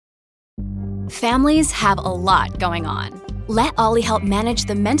Families have a lot going on. Let Ollie help manage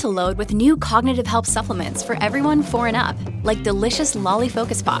the mental load with new cognitive help supplements for everyone 4 and up, like delicious Lolly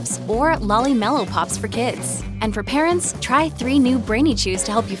Focus Pops or Lolly Mellow Pops for kids. And for parents, try 3 new Brainy Chews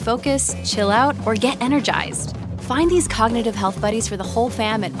to help you focus, chill out, or get energized. Find these cognitive health buddies for the whole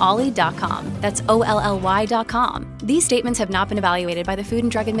fam at ollie.com. That's OLLY.com. These statements have not been evaluated by the Food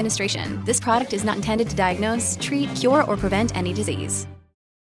and Drug Administration. This product is not intended to diagnose, treat, cure, or prevent any disease.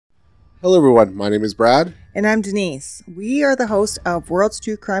 Hello everyone, my name is Brad. And I'm Denise. We are the hosts of World's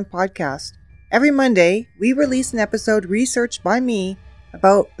True Crime Podcast. Every Monday, we release an episode researched by me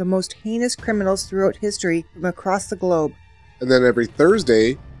about the most heinous criminals throughout history from across the globe. And then every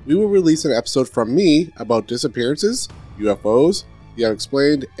Thursday, we will release an episode from me about disappearances, UFOs, the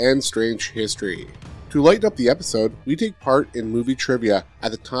unexplained, and strange history. To lighten up the episode, we take part in movie trivia at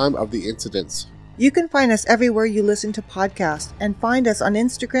the time of the incidents. You can find us everywhere you listen to podcasts and find us on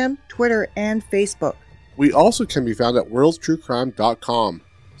Instagram, Twitter, and Facebook. We also can be found at worldstruecrime.com.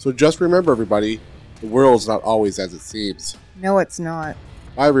 So just remember everybody, the world's not always as it seems. No, it's not.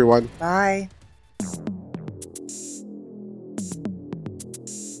 Bye everyone. Bye.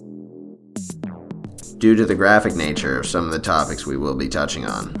 Due to the graphic nature of some of the topics we will be touching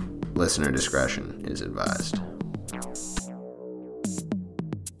on, listener discretion is advised.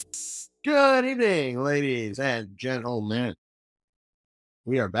 Good evening, ladies and gentlemen.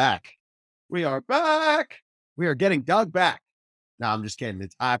 We are back. We are back. We are getting Doug back. No, I'm just kidding.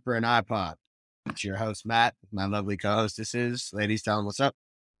 It's I for an iPod. It's your host, Matt. My lovely co-hostesses. Ladies, tell them what's up.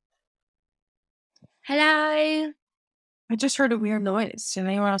 Hello. I just heard a weird noise. Did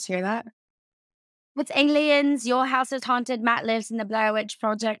anyone else hear that? It's aliens. Your house is haunted. Matt lives in the Blair Witch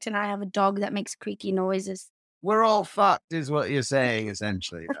Project, and I have a dog that makes creaky noises. We're all fucked is what you're saying,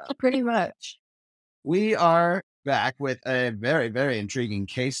 essentially. Pretty much. We are back with a very, very intriguing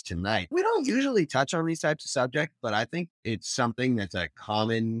case tonight. We don't usually touch on these types of subjects, but I think it's something that's a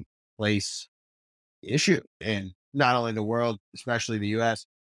commonplace issue in not only the world, especially the U.S.,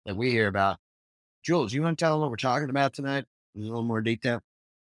 that we hear about. Jules, you want to tell them what we're talking about tonight in a little more detail?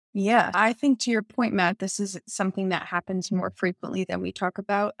 Yeah, I think to your point, Matt, this is something that happens more frequently than we talk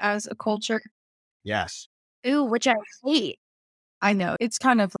about as a culture. Yes. Ooh, which I hate. I know. It's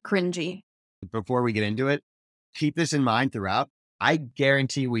kind of cringy. Before we get into it, keep this in mind throughout. I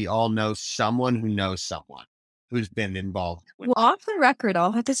guarantee we all know someone who knows someone who's been involved. Well, off the record,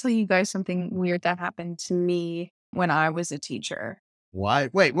 I'll have to tell you guys something weird that happened to me when I was a teacher.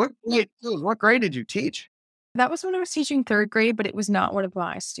 Why? Wait, what grade did you teach? That was when I was teaching 3rd grade, but it was not one of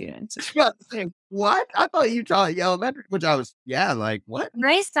my students. What? I thought you taught elementary, which I was, like, what?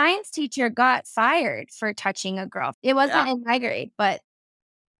 My science teacher got fired for touching a girl. It wasn't in my grade, but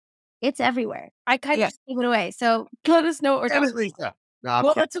it's everywhere. I kind of just gave it away. So let us know what we're talking about. Lisa. No,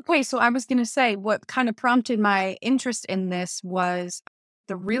 Well, that's okay. So I was going to say what kind of prompted my interest in this was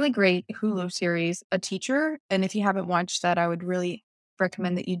the really great Hulu series, A Teacher. And if you haven't watched that, I would really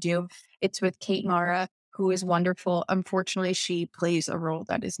recommend that you do. It's with Kate Mara, who is wonderful. Unfortunately, she plays a role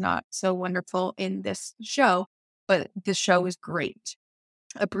that is not so wonderful in this show, but the show is great.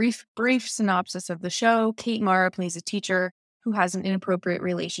 A brief synopsis of the show. Kate Mara plays a teacher who has an inappropriate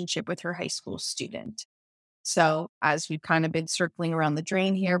relationship with her high school student. So as we've kind of been circling around the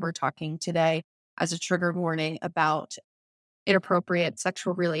drain here, we're talking today as a trigger warning about inappropriate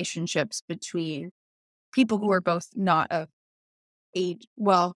sexual relationships between people who are both not of age.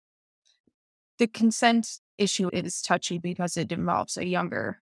 Well, the consent issue is touchy because it involves a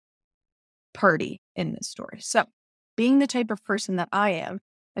younger party in this story. So being the type of person that I am,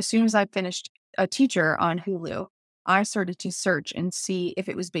 as soon as I finished A Teacher on Hulu, I started to search and see if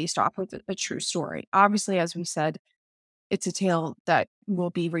it was based off of a true story. Obviously, as we said, it's a tale that will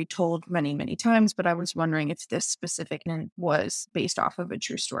be retold many, many times, but I was wondering if this specific one was based off of a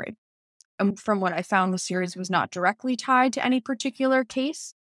true story. And from what I found, the series was not directly tied to any particular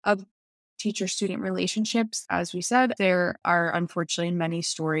case of teacher-student relationships. As we said, there are unfortunately many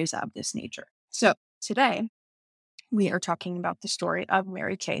stories of this nature. So today, we are talking about the story of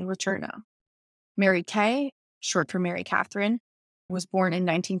Mary Kay Letourneau. Mary Kay, short for Mary Catherine, was born in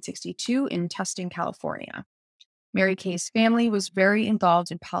 1962 in Tustin, California. Mary Kay's family was very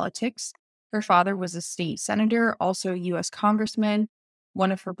involved in politics. Her father was a state senator, also a U.S. congressman.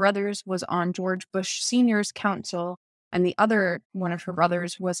 One of her brothers was on George Bush Sr.'s council, and the other one of her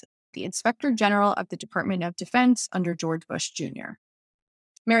brothers was the Inspector General of the Department of Defense under George Bush Jr.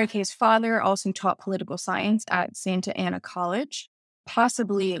 Mary Kay's father also taught political science at Santa Ana College,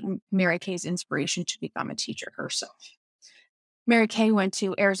 possibly Mary Kay's inspiration to become a teacher herself. Mary Kay went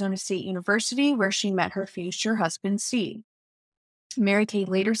to Arizona State University, where she met her future husband, Steve. Mary Kay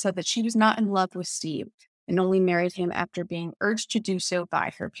later said that she was not in love with Steve and only married him after being urged to do so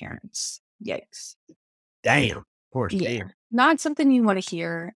by her parents. Yikes. Damn. Poor Yeah. Steve. Not something you want to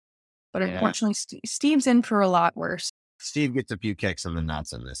hear, but Yeah. unfortunately, Steve's in for a lot worse. Steve gets a few kicks in the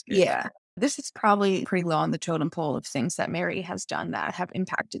nuts in this case. Yeah. This is probably pretty low on the totem pole of things that Mary has done that have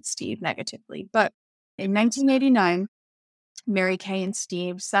impacted Steve negatively. But in 1989, Mary Kay and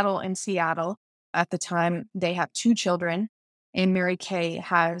Steve settle in Seattle. At the time, they have 2 children, and Mary Kay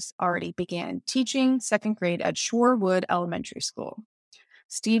has already began teaching 2nd grade at Shorewood Elementary School.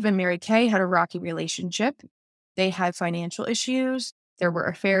 Steve and Mary Kay had a rocky relationship. They had financial issues. There were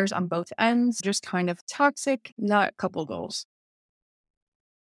affairs on both ends, just kind of toxic, not couple goals.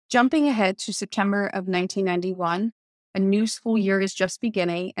 Jumping ahead to September of 1991, a new school year is just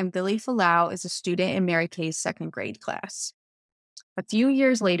beginning, and Billy Falau is a student in Mary Kay's 2nd grade class. A few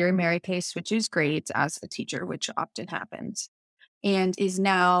years later, Mary Kay switches grades as a teacher, which often happens, and is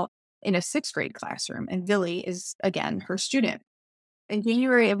now in a 6th grade classroom, and Billy is, again, her student. In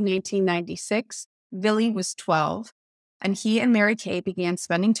January of 1996, Billy was 12, and he and Mary Kay began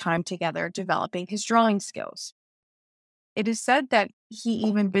spending time together developing his drawing skills. It is said that he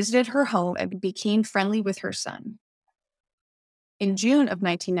even visited her home and became friendly with her son. In June of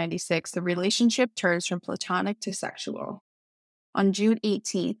 1996, the relationship turns from platonic to sexual. On June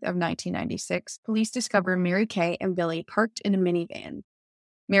 18th of 1996, police discovered Mary Kay and Billy parked in a minivan.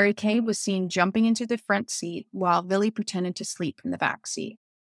 Mary Kay was seen jumping into the front seat while Billy pretended to sleep in the back seat.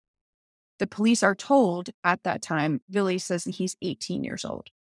 The police are told at that time, Billy says that he's 18 years old.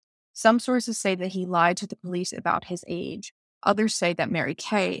 Some sources say that he lied to the police about his age. Others say that Mary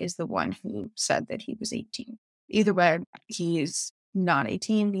Kay is the one who said that he was 18. Either way, he is not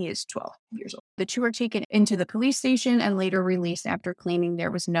 18, he is 12 years old. The 2 are taken into the police station and later released after claiming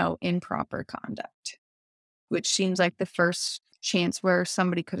there was no improper conduct, which seems like the first chance where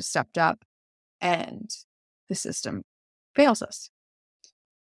somebody could have stepped up and the system fails us.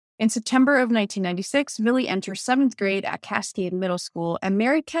 In September of 1996, Billy enters 7th grade at Cascade Middle School, and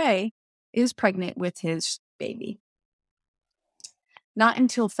Mary Kay is pregnant with his baby. Not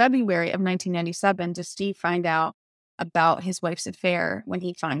until February of 1997 does Steve find out about his wife's affair when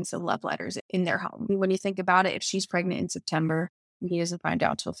he finds the love letters in their home. When you think about it, if she's pregnant in September and he doesn't find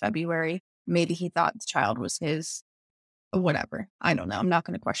out till February, maybe he thought the child was his, or whatever. I don't know. I'm not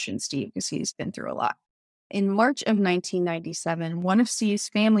going to question Steve because he's been through a lot. In March of 1997, one of Steve's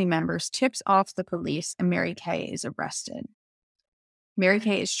family members tips off the police and Mary Kay is arrested. Mary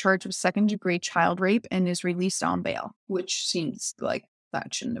Kay is charged with 2nd-degree child rape and is released on bail, which seems like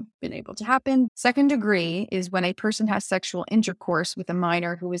that shouldn't have been able to happen. 2nd degree is when a person has sexual intercourse with a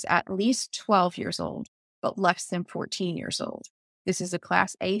minor who is at least 12 years old, but less than 14 years old. This is a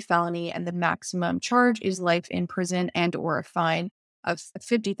Class A felony, and the maximum charge is life in prison and or a fine of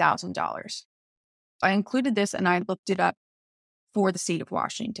 $50,000. I included this and I looked it up for the state of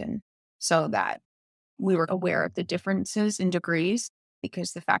Washington so that we were aware of the differences in degrees,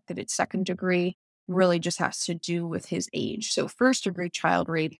 because the fact that it's 2nd degree really just has to do with his age. So 1st-degree child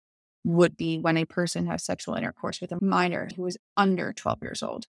rape would be when a person has sexual intercourse with a minor who is under 12 years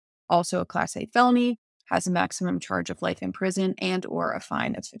old. Also a Class A felony, has a maximum charge of life in prison and or a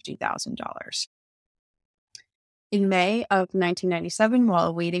fine of $50,000. In May of 1997, while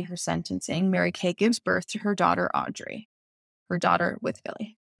awaiting her sentencing, Mary Kay gives birth to her daughter, Audrey, her daughter with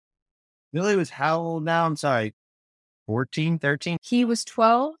Billy. Billy was how old now? I'm sorry, 14, 13? He was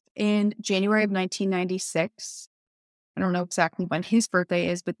 12 in January of 1996. I don't know exactly when his birthday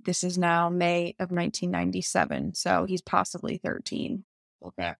is, but this is now May of 1997. So he's possibly 13.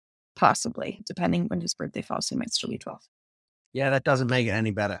 Okay. Possibly, depending when his birthday falls, he might still be 12. Yeah, that doesn't make it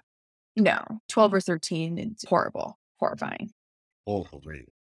any better. No, 12 or 13, it's horrible, horrifying. Awful.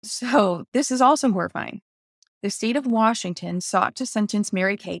 So this is also horrifying. The state of Washington sought to sentence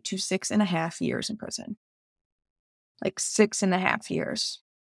Mary Kay to 6.5 years in prison. Like 6.5 years.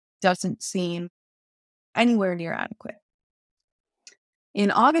 Doesn't seem anywhere near adequate.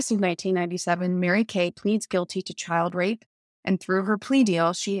 In August of 1997, Mary Kay pleads guilty to child rape, and through her plea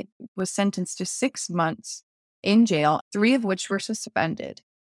deal, she was sentenced to 6 months in jail, 3 of which were suspended,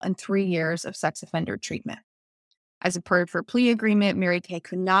 and 3 years of sex offender treatment. As a part of her plea agreement, Mary Kay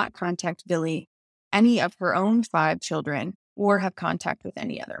could not contact Billy, any of her own 5 children, or have contact with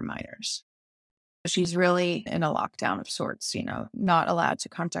any other minors. She's really in a lockdown of sorts, not allowed to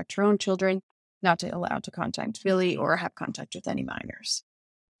contact her own children, not allowed to contact Billy, or have contact with any minors.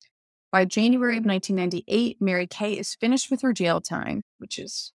 By January of 1998, Mary Kay is finished with her jail time, which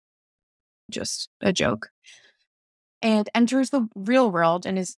is just a joke, and enters the real world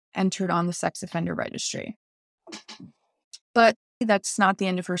and is entered on the sex offender registry. But That's not the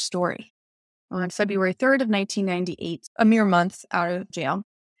end of her story. On February 3rd of 1998, a mere month out of jail,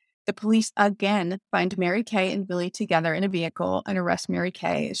 the police again find Mary Kay and Billy together in a vehicle and arrest Mary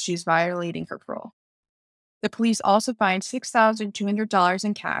Kay as she's violating her parole. The police also find $6,200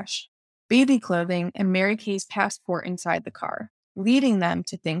 in cash, baby clothing, and Mary Kay's passport inside the car, leading them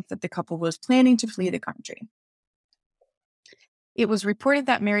to think that the couple was planning to flee the country. It was reported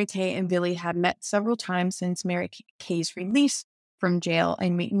that Mary Kay and Billy had met several times since Mary Kay's release from jail a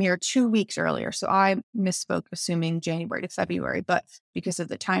mere 2 weeks earlier. So I misspoke, assuming January to February, but because of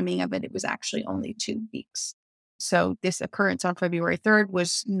the timing of it, it was actually only 2 weeks. So this occurrence on February 3rd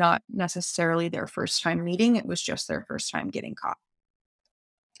was not necessarily their first time meeting. It was just their first time getting caught.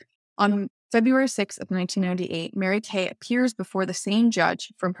 On February 6th of 1998, Mary Kay appears before the same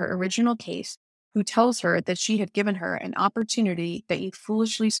judge from her original case, who tells her that she had given her an opportunity that you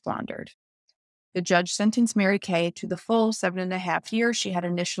foolishly squandered. The judge sentenced Mary Kay to the full 7.5 years she had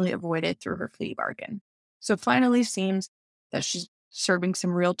initially avoided through her plea bargain. So it finally seems that she's serving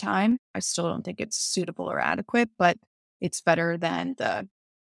some real time. I still don't think it's suitable or adequate, but it's better than the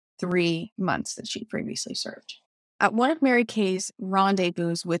 3 months that she previously served. At one of Mary Kay's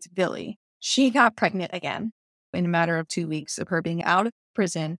rendezvous with Billy, she got pregnant again in a matter of 2 weeks of her being out of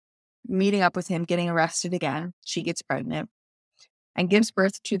prison, meeting up with him, getting arrested again. She gets pregnant and gives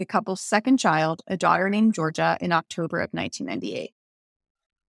birth to the couple's second child, a daughter named Georgia, in October of 1998.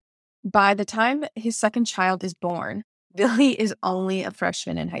 By the time his second child is born, Billy is only a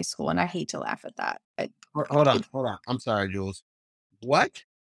freshman in high school, and I hate to laugh at that. Hold on. I'm sorry, Jules. What?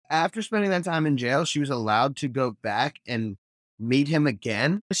 After spending that time in jail, she was allowed to go back and meet him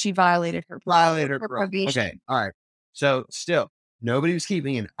again? She violated her probation. Okay, all right. So still, nobody was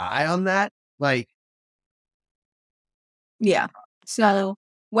keeping an eye on that? Yeah. So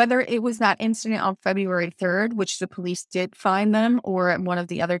whether it was that incident on February 3rd, which the police did find them, or at one of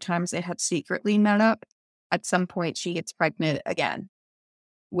the other times they had secretly met up, at some point she gets pregnant again,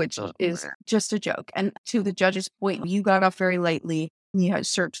 which is just a joke. And to the judge's point, you got off very lightly. You had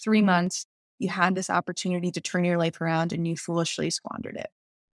served 3 months. You had this opportunity to turn your life around and you foolishly squandered it.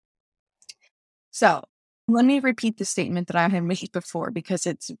 So let me repeat the statement that I had made before because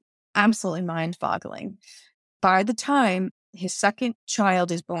it's absolutely mind-boggling. By the time his second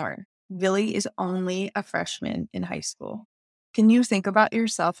child is born, Billy is only a freshman in high school. Can you think about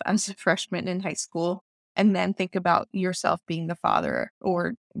yourself as a freshman in high school and then think about yourself being the father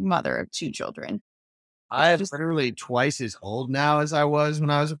or mother of 2 children? I am literally twice as old now as I was when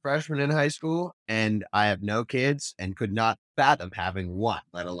I was a freshman in high school, and I have no kids and could not fathom having 1,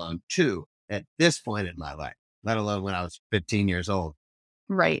 let alone 2 at this point in my life, let alone when I was 15 years old.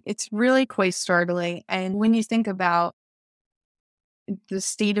 Right. It's really quite startling. And when you think about the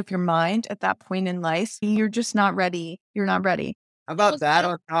state of your mind at that point in life, you're just not ready. You're not ready. How about that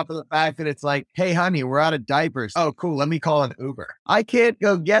on top of the fact that it's like, hey, honey, we're out of diapers. Oh, cool. Let me call an Uber. I can't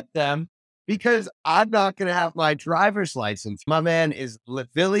go get them because I'm not going to have my driver's license. My man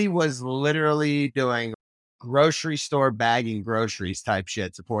Billy was literally doing grocery store bagging groceries type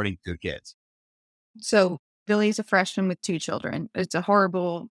shit, supporting 2 kids. So Billy's a freshman with 2 children. It's a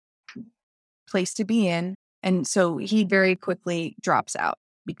horrible place to be in. And so he very quickly drops out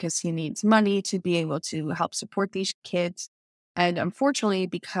because he needs money to be able to help support these kids. And unfortunately,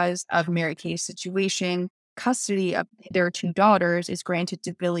 because of Mary Kay's situation, custody of their 2 daughters is granted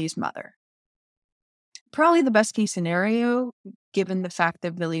to Billy's mother. Probably the best case scenario, given the fact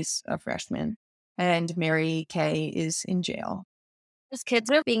that Billy's a freshman and Mary Kay is in jail. His kids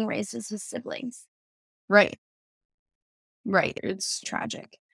are being raised as his siblings. Right. It's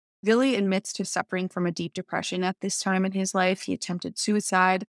tragic. Billy admits to suffering from a deep depression at this time in his life. He attempted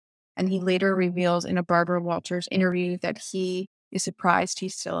suicide, and he later reveals in a Barbara Walters interview that he is surprised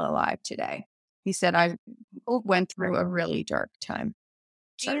he's still alive today. He said, I went through a really dark time.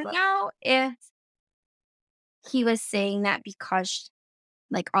 Do you know if he was saying that because,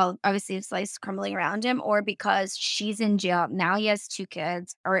 obviously his life's crumbling around him, or because she's in jail, now he has 2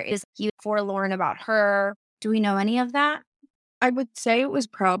 kids, or is he forlorn about her? Do we know any of that? I would say it was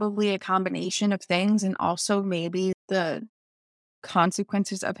probably a combination of things, and also maybe the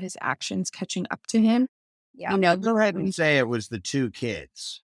consequences of his actions catching up to him. Yeah. Go ahead and say it was the 2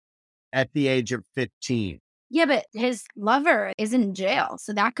 kids at the age of 15. Yeah, but his lover is in jail,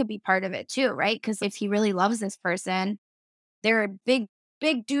 so that could be part of it too, right? Because if he really loves this person, they're a big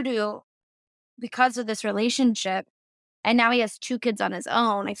doo-doo because of this relationship. And now he has 2 kids on his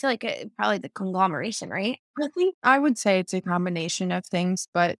own. I feel like probably the conglomeration, right? I would say it's a combination of things.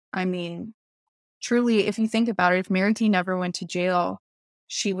 But I mean, truly, if you think about it, if Mary Kay never went to jail,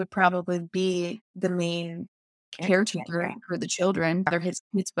 she would probably be the main caretaker for the children. They're his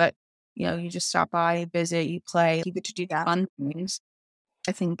kids, but you just stop by, visit, you play, you get to do fun things.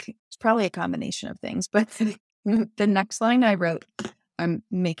 I think it's probably a combination of things. But the next line I wrote, I'm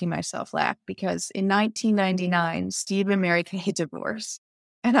making myself laugh because in 1999, Steve and Mary Kay divorced.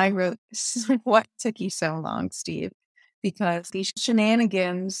 And I wrote, what took you so long, Steve? Because these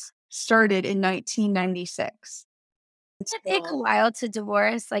shenanigans started in 1996. Does it take a while to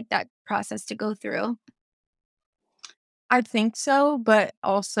divorce, like that process to go through? I think so, but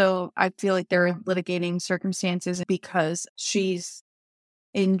also I feel like there are litigating circumstances because she's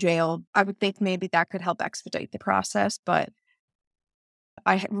in jail. I would think maybe that could help expedite the process, but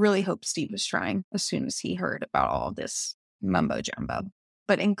I really hope Steve was trying as soon as he heard about all of this mumbo jumbo.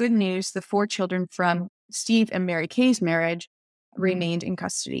 But in good news, the 4 children from Steve and Mary Kay's marriage remained in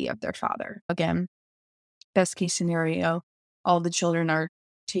custody of their father. Again, best case scenario, all the children are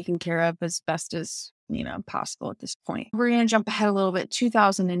taken care of as best as possible at this point. We're going to jump ahead a little bit.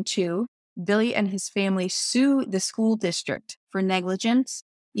 2002, Billy and his family sue the school district for negligence,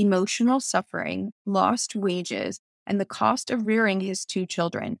 emotional suffering, lost wages, and the cost of rearing his 2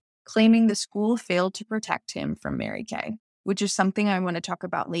 children, claiming the school failed to protect him from Mary Kay, which is something I want to talk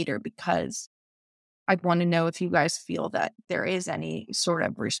about later because I want to know if you guys feel that there is any sort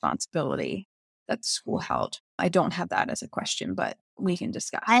of responsibility that the school held. I don't have that as a question, but we can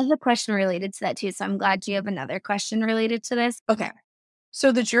discuss. I have a question related to that too, so I'm glad you have another question related to this. Okay.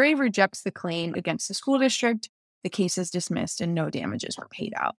 So the jury rejects the claim against the school district. The case is dismissed and no damages were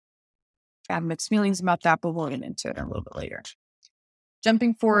paid out. I have mixed feelings about that, but we'll get into it a little bit later.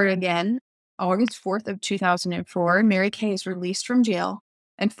 Jumping forward again, August 4th of 2004, Mary Kay is released from jail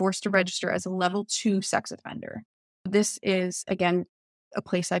and forced to register as a level 2 sex offender. This is, again, a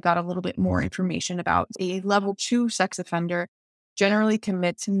place I got a little bit more information about. A level 2 sex offender generally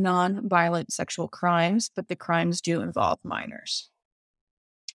commits non-violent sexual crimes, but the crimes do involve minors.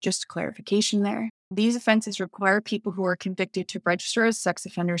 Just a clarification there. These offenses require people who are convicted to register as sex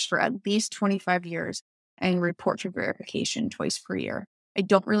offenders for at least 25 years and report for verification twice per year. I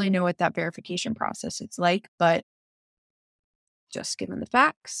don't really know what that verification process is like, but just given the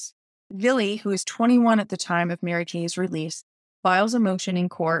facts. Billy, who is 21 at the time of Mary Kay's release, files a motion in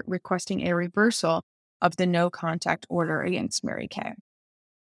court requesting a reversal of the no contact order against Mary Kay.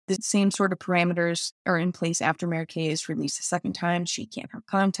 The same sort of parameters are in place after Mary Kay is released a second time. She can't have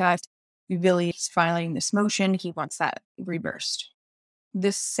contact. Billy is filing this motion. He wants that reversed.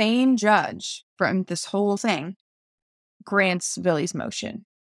 The same judge from this whole thing grants Billy's motion.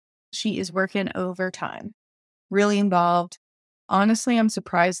 She is working overtime, really involved. Honestly, I'm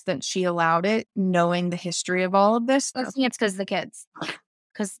surprised that she allowed it, knowing the history of all of this. I think it's because the kids,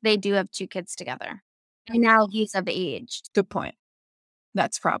 because they do have 2 kids together. And now he's of age. Good point.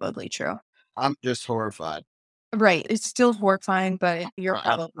 That's probably true. I'm just horrified. Right. It's still horrifying, but you're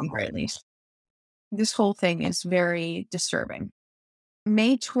probably right, at least. This whole thing is very disturbing.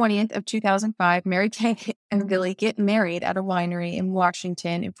 May 20th of 2005, Mary Kay and Billy get married at a winery in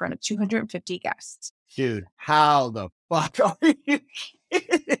Washington in front of 250 guests. Dude, how the fuck are you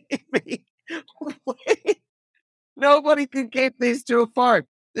kidding me? Wait. Nobody can keep these 2 apart.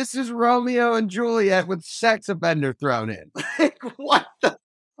 This is Romeo and Juliet with sex offender thrown in. Like, what the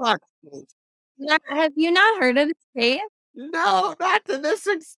fuck? Have you not heard of this case? No, not to this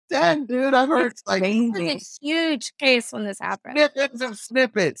extent, dude. I've heard like It was a huge case when this happened. snippets of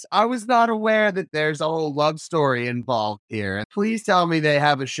snippets. I was not aware that there's a whole love story involved here. And please tell me they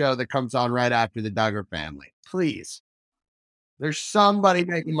have a show that comes on right after the Duggar Family. Please. There's somebody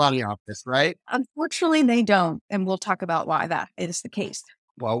making money off this, right? Unfortunately, they don't. And we'll talk about why that is the case.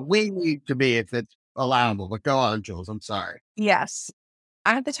 Well, we need to be if it's allowable. But go on, Jules. I'm sorry. Yes.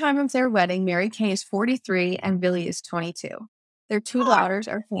 At the time of their wedding, Mary Kay is 43 and Billy is 22. Their 2 daughters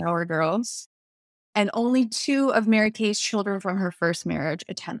are flower girls, and only 2 of Mary Kay's children from her first marriage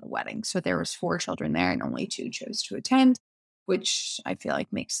attend the wedding. So there was 4 children there and only 2 chose to attend, which I feel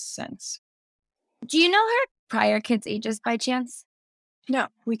like makes sense. Do you know her prior kids' ages by chance? No,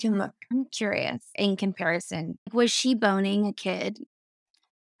 we can look. I'm curious in comparison. Was she boning a kid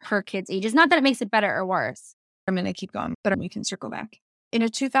her kids' ages? Not that it makes it better or worse. I'm going to keep going, but we can circle back. In a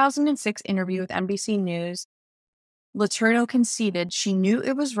 2006 interview with NBC News, Letourneau conceded she knew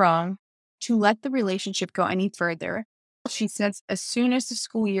it was wrong to let the relationship go any further. She says as soon as the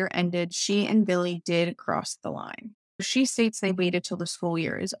school year ended, she and Billy did cross the line. She states they waited till the school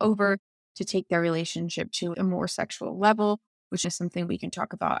year is over to take their relationship to a more sexual level, which is something we can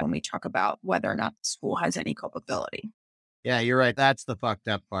talk about when we talk about whether or not the school has any culpability. Yeah, you're right. That's the fucked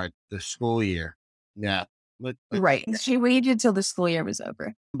up part. The school year. Yeah. Right. She waited till the school year was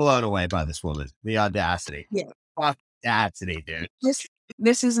over. Blown away by this woman. The audacity. Yeah. audacity, dude.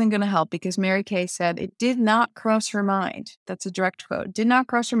 This isn't going to help because Mary Kay said it did not cross her mind. That's a direct quote. Did not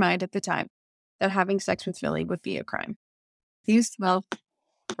cross her mind at the time that having sex with Billy would be a crime. These, well,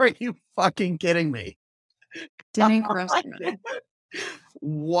 Are you fucking kidding me? didn't cross her mind.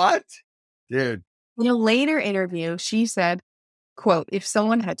 What? Dude. In a later interview, she said, quote, if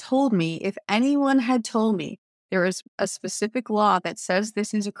anyone had told me there is a specific law that says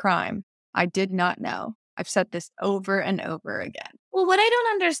this is a crime, I did not know. I've said this over and over again. Well, what I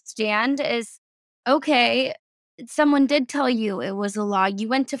don't understand is, okay, someone did tell you it was a law. You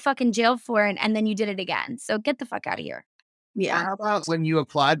went to fucking jail for it, and then you did it again. So get the fuck out of here. Yeah. How about when you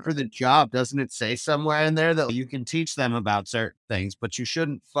applied for the job, doesn't it say somewhere in there that you can teach them about certain things, but you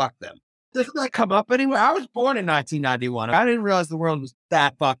shouldn't fuck them? Doesn't that come up anywhere? I was born in 1991. I didn't realize the world was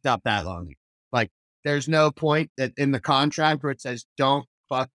that fucked up that long ago. Like, there's no point that in the contract where it says, don't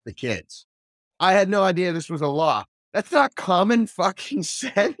fuck the kids. I had no idea this was a law. That's not common fucking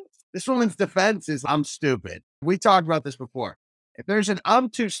sense. This woman's defense is, I'm stupid. We talked about this before. If there's an I'm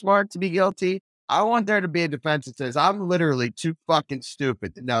too smart to be guilty, I want there to be a defense that says, I'm literally too fucking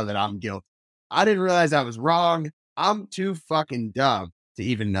stupid to know that I'm guilty. I didn't realize I was wrong. I'm too fucking dumb to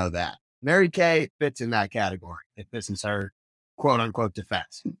even know that. Mary Kay fits in that category. If this is her quote unquote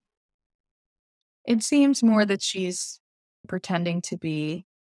defense. It seems more that she's pretending to be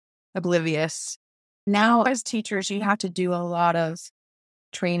oblivious. Now, as teachers, you have to do a lot of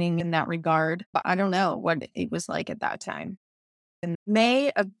training in that regard. But I don't know what it was like at that time. In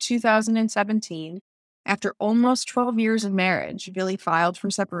May of 2017, after almost 12 years of marriage, Billy filed for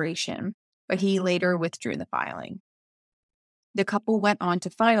separation, but he later withdrew the filing. The couple went on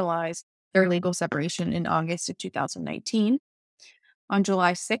to finalize their legal separation in August of 2019. On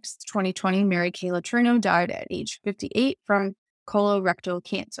July 6, 2020, Mary Kay Letourneau died at age 58 from colorectal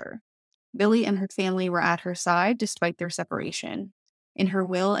cancer. Billy and her family were at her side despite their separation. In her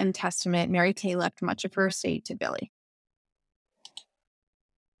will and testament, Mary Kay left much of her estate to Billy.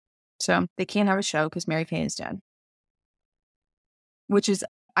 So they can't have a show because Mary Kay is dead. Which is,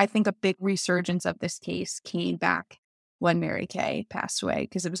 I think, a big resurgence of this case came back when Mary Kay passed away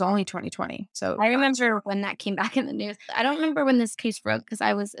because it was only 2020. So I remember when that came back in the news. I don't remember when this case broke because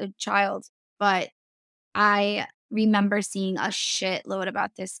I was a child, but I remember seeing a shitload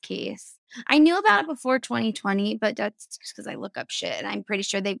about this case. I knew about it before 2020, but that's just because I look up shit. And I'm pretty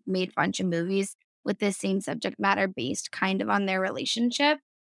sure they've made a bunch of movies with the same subject matter based kind of on their relationship.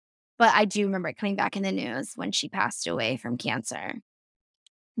 But I do remember it coming back in the news when she passed away from cancer.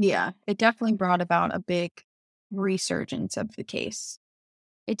 Yeah, it definitely brought about a big resurgence of the case.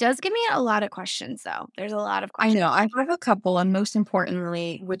 It does give me a lot of questions, though. There's a lot of questions. I know. I have a couple, and most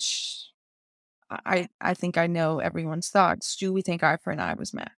importantly, which I think I know everyone's thoughts. Do we think eye for an eye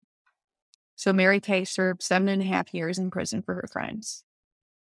was met? So Mary Kay served 7.5 years in prison for her crimes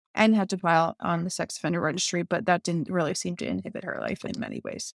and had to file on the sex offender registry, but that didn't really seem to inhibit her life in many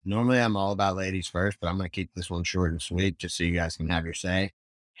ways. Normally I'm all about ladies first, but I'm going to keep this one short and sweet just so you guys can have your say.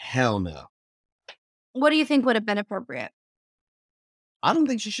 Hell no. What do you think would have been appropriate? I don't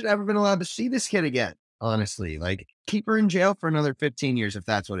think she should ever been allowed to see this kid again, honestly. Like, keep her in jail for another 15 years if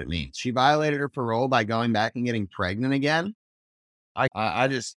that's what it means. She violated her parole by going back and getting pregnant again. I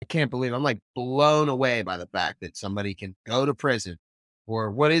just can't believe I'm like blown away by the fact that somebody can go to prison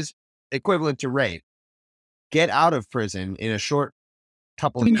for what is equivalent to rape, get out of prison in a short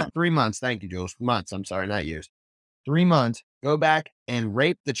couple of 3 months. Thank you, Jules. Months. I'm sorry, not years. 3 months, go back and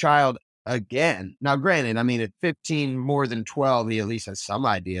rape the child again. Now, granted, I mean, at 15, more than 12, he at least has some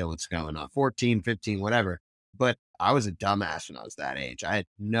idea what's going on. 14, 15, whatever. But I was a dumbass when I was that age. I had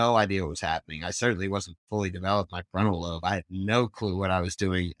no idea what was happening. I certainly wasn't fully developed my frontal lobe. I had no clue what I was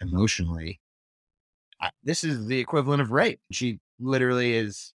doing emotionally. This is the equivalent of rape. She literally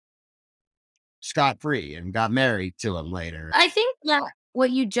is scot-free and got married to him later. I think that what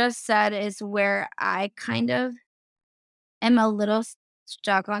you just said is where I kind of am a little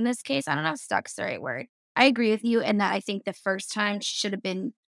stuck on this case. I don't know if stuck's the right word. I agree with you in that I think the first time she should have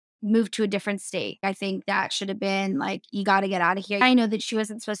been moved to a different state. I think that should have been like, you got to get out of here. I know that she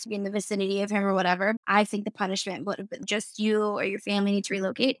wasn't supposed to be in the vicinity of him or whatever. I think the punishment would have been just you or your family need to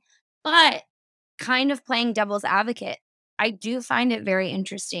relocate. But kind of playing devil's advocate, I do find it very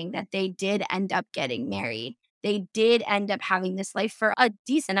interesting that they did end up getting married. They did end up having this life for a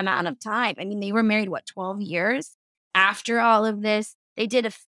decent amount of time. I mean, they were married, 12 years? After all of this, they did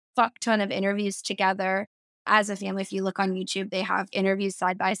a fuck ton of interviews together. As a family, if you look on YouTube, they have interviews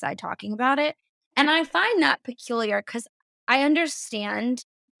side by side talking about it. And I find that peculiar because I understand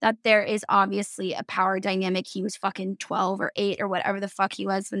that there is obviously a power dynamic. He was fucking 12 or 8 or whatever the fuck he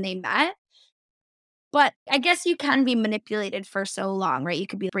was when they met. But I guess you can be manipulated for so long, right? You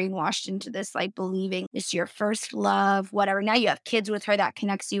could be brainwashed into this, like believing it's your first love, whatever. Now you have kids with her that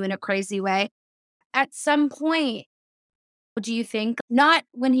connects you in a crazy way. At some point, do you think, not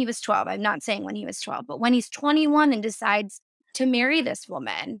when he was 12, I'm not saying when he was 12, but when he's 21 and decides to marry this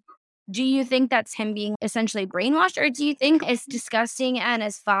woman, do you think that's him being essentially brainwashed? Or do you think, as disgusting and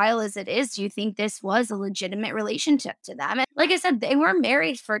as vile as it is, do you think this was a legitimate relationship to them? And like I said, they were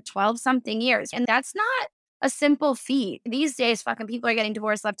married for 12 something years. And that's not a simple feat. These days, fucking people are getting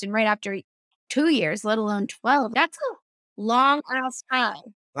divorced left and right after 2 years, let alone 12. That's a long ass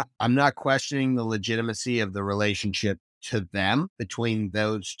time. I'm not questioning the legitimacy of the relationship to them between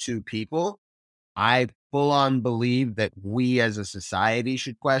those two people. I full on believe that we as a society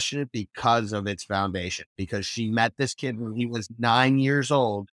should question it because of its foundation, because she met this kid when he was 9 years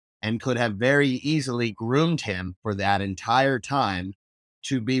old and could have very easily groomed him for that entire time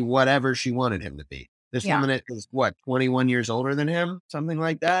to be whatever she wanted him to be. This woman is 21 years older than him, something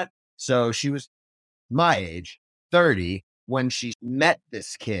like that. So she was my age, 30, when she met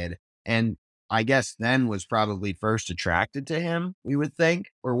this kid, and I guess then was probably first attracted to him, we would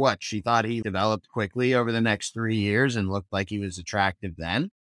think, or what? She thought he developed quickly over the next 3 years and looked like he was attractive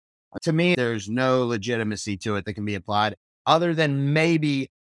then. To me, there's no legitimacy to it that can be applied other than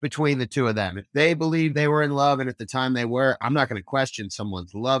maybe between the two of them. If they believe they were in love and at the time they were, I'm not going to question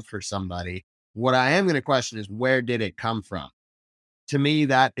someone's love for somebody. What I am going to question is, where did it come from? To me,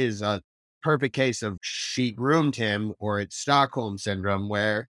 that is a perfect case of she groomed him, or it's Stockholm syndrome,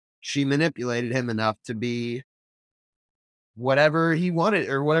 where she manipulated him enough to be whatever he wanted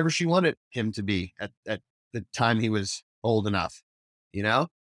or whatever she wanted him to be at the time he was old enough, you know?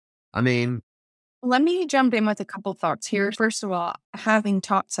 I mean, let me jump in with a couple thoughts here. First of all, having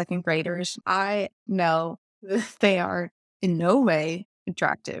taught second graders, I know that they are in no way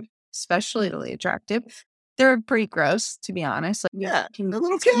attractive, especially attractive. They're pretty gross, to be honest. Like, yeah, the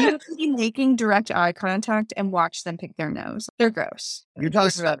little kid. You can be making direct eye contact and watch them pick their nose. They're gross. You're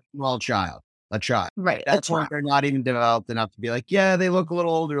talking about a small child, a child. Right. That's when they're not even developed enough to be like, yeah, they look a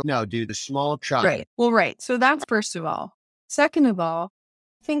little older. No, dude, the small child. Right. Well, right. So that's first of all. Second of all,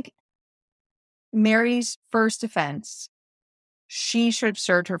 I think Mary's first offense, she should have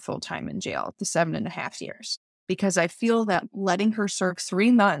served her full time in jail, the 7.5 years, because I feel that letting her serve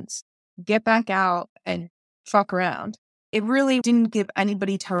 3 months, get back out and fuck around, it really didn't give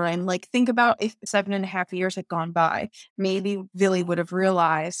anybody time. Like, think about if 7.5 years had gone by, maybe Billy would have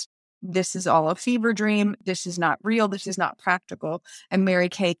realized this is all a fever dream. This is not real. This is not practical. And Mary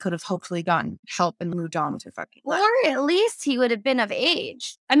Kay could have hopefully gotten help and moved on with her fucking life. Or at least he would have been of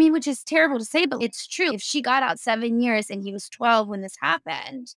age. I mean, which is terrible to say, but it's true. If she got out 7 years and he was 12 when this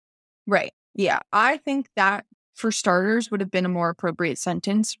happened. Right. Yeah. I think that, for starters, would have been a more appropriate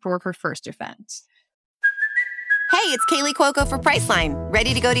sentence for her first offense. Hey, it's Kaylee Cuoco for Priceline.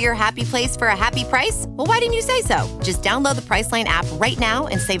 Ready to go to your happy place for a happy price? Well, why didn't you say so? Just download the Priceline app right now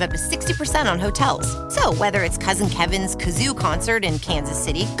and save up to 60% on hotels. So whether it's Cousin Kevin's Kazoo Concert in Kansas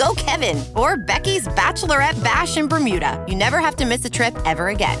City, go Kevin, or Becky's Bachelorette Bash in Bermuda, you never have to miss a trip ever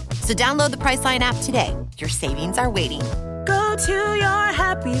again. So download the Priceline app today. Your savings are waiting. Go to your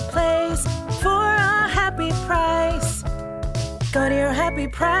happy place for a happy price. Go to your happy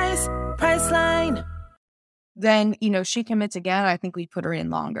price, Priceline. Then, she commits again. I think we put her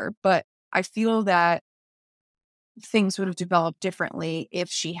in longer. But I feel that things would have developed differently if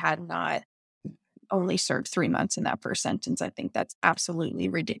she had not only served 3 months in that first sentence. I think that's absolutely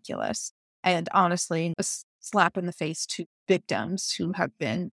ridiculous. And honestly, a slap in the face to victims who have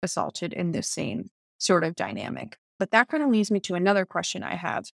been assaulted in this same sort of dynamic. But that kind of leads me to another question I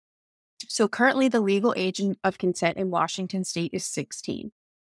have. So currently the legal age of consent in Washington state is 16.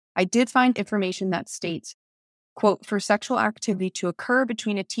 I did find information that states, quote, for sexual activity to occur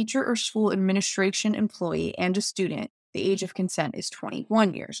between a teacher or school administration employee and a student, the age of consent is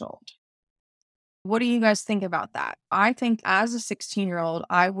 21 years old. What do you guys think about that? I think as a 16-year-old,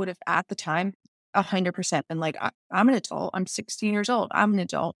 I would have at the time 100% been like, I'm an adult. I'm 16 years old. I'm an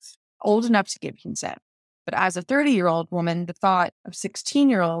adult, old enough to give consent. But as a 30-year-old woman, the thought of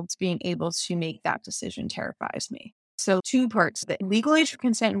 16-year-olds being able to make that decision terrifies me. So 2 parts. The legal age of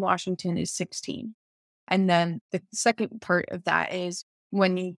consent in Washington is 16. And then the second part of that is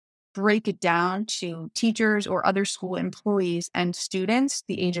when you break it down to teachers or other school employees and students,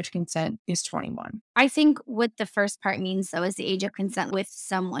 the age of consent is 21. I think what the first part means, though, is the age of consent with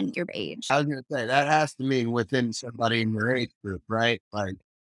someone your age. I was going to say, that has to mean within somebody in your age group, right? Like,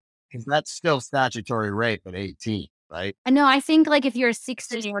 because that's still statutory rape at 18, right? No, I think like if you're a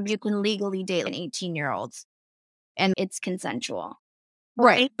 16-year-old, you can legally date an 18-year-old and it's consensual.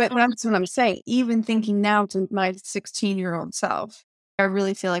 Right. But that's what I'm saying. Even thinking now to my 16-year-old self, I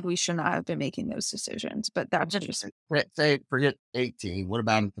really feel like we should not have been making those decisions. But that's just Forget 18. What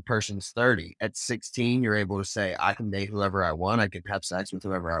about if the person's 30? At 16, you're able to say, I can date whoever I want. I can have sex with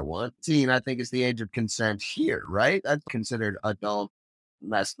whoever I want. 18, I think, is the age of consent here, right? That's considered adult.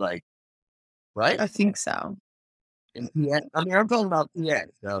 That's like, right? I think so. Yeah. I mean, I'm talking about, yeah.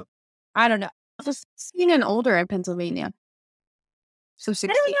 So I don't know. So 16 and older in Pennsylvania. So I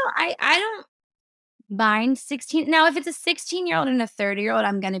 16. don't know. I don't mind 16. Now, if it's a 16-year-old and a 30-year-old,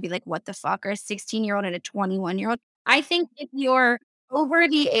 I'm going to be like, what the fuck? Or a 16-year-old and a 21-year-old. I think if you're over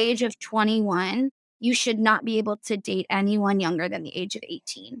the age of 21, you should not be able to date anyone younger than the age of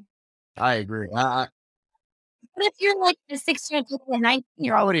 18. I agree. But if you're like a 16-year-old or a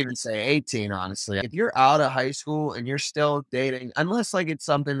 19-year-old, I would even say 18, honestly. If you're out of high school and you're still dating, unless like it's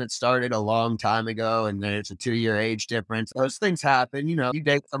something that started a long time ago and then it's a 2-year age difference, those things happen. You know, you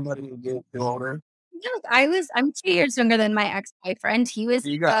date somebody who gets older. I'm 2 years younger than my ex-boyfriend. He was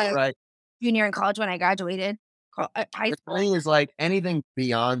You got right. junior in college when I graduated high The school. thing is, like anything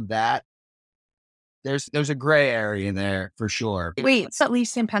beyond that, there's a gray area there for sure. Wait, it's at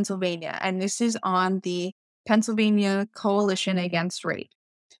least in Pennsylvania. And this is on the Pennsylvania Coalition Against Rape.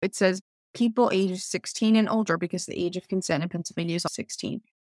 It says people ages 16 and older, because the age of consent in Pennsylvania is 16,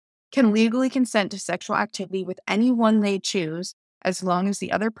 can legally consent to sexual activity with anyone they choose, as long as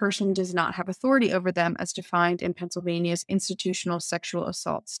the other person does not have authority over them, as defined in Pennsylvania's institutional sexual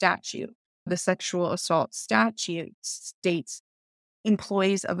assault statute. The sexual assault statute states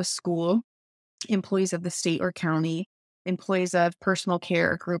employees of a school, employees of the state or county, employees of personal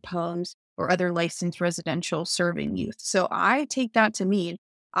care or group homes, or other licensed residential serving youth. So I take that to mean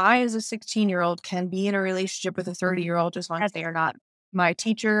I, as a 16-year-old, can be in a relationship with a 30-year-old as long as they are not my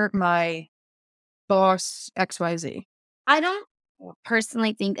teacher, my boss, XYZ. I don't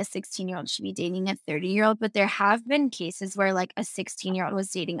personally think a 16-year-old should be dating a 30-year-old, but there have been cases where like a 16-year-old was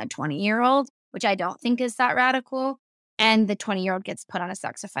dating a 20-year-old, which I don't think is that radical. And the 20-year-old gets put on a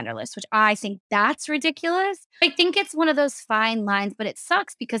sex offender list, which I think that's ridiculous. I think it's one of those fine lines, but it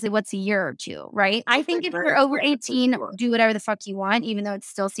sucks because what's a year or two, right? I think if you're over 18, do whatever the fuck you want, even though it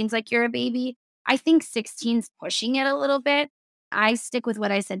still seems like you're a baby. I think 16's pushing it a little bit. I stick with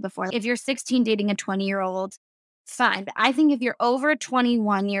what I said before. If you're 16 dating a 20-year-old, fine. But I think if you're over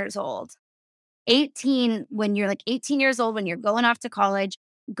 21 years old, 18, when you're like 18 years old, when you're going off to college,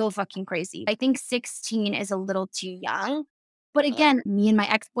 go fucking crazy. I think 16 is a little too young. But again, me and my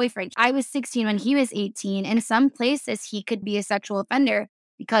ex-boyfriend, I was 16 when he was 18. In some places, he could be a sexual offender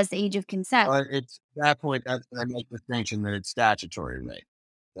because the age of consent. It's that point that I make the distinction that it's statutory rape.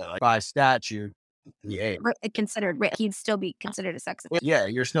 So, like, by statute, yeah, Considered rape, he'd still be considered a sex offender. yeah,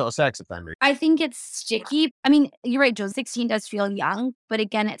 you're still a sex offender. I think it's sticky. I mean, you're right, Joe. 16 does feel young, but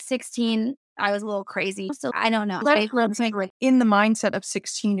again, at 16, I was a little crazy. So I don't know. In the mindset of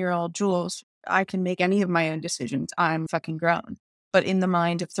 16-year-old Jules, I can make any of my own decisions. I'm fucking grown. But in the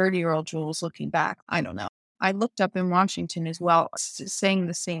mind of 30-year-old Jules looking back, I don't know. I looked up in Washington as well, saying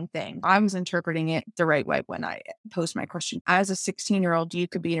the same thing. I was interpreting it the right way when I posed my question. As a 16-year-old, you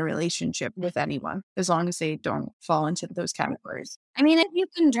could be in a relationship with anyone as long as they don't fall into those categories. I mean, if you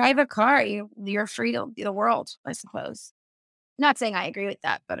can drive a car, you're free to the world, I suppose. Not saying I agree with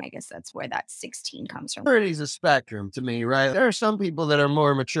that, but I guess that's where that 16 comes from. 30 is a spectrum to me, right? There are some people that are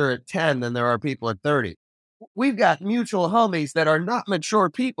more mature at 10 than there are people at 30. We've got mutual homies that are not mature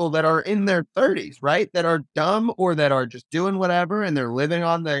people that are in their 30s, right? That are dumb or that are just doing whatever and they're living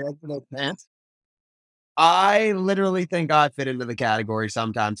on the edge of their pants. I literally think I fit into the category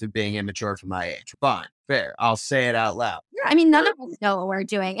sometimes of being immature for my age. Fine, fair. I'll say it out loud. Yeah, I mean, none of us know what we're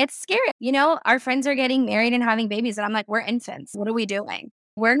doing. It's scary. You know, our friends are getting married and having babies, and I'm like, we're infants. What are we doing?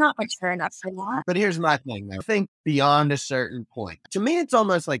 We're not mature enough for that. But here's my thing, though. I think beyond a certain point, to me, it's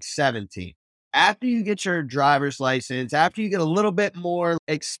almost like 17. After you get your driver's license, after you get a little bit more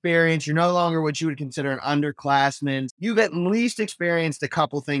experience, you're no longer what you would consider an underclassman. You've at least experienced a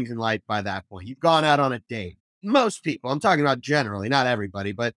couple things in life by that point. You've gone out on a date. Most people, I'm talking about generally, not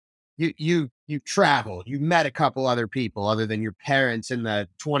everybody, but you traveled. You met a couple other people other than your parents and the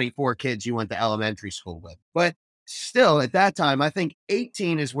 24 kids you went to elementary school with. But still, at that time, I think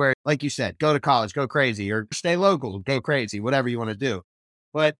 18 is where, like you said, go to college, go crazy, or stay local, go crazy, whatever you want to do.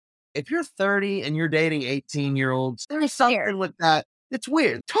 But if you're 30 and you're dating 18-year-olds, there's something with that. It's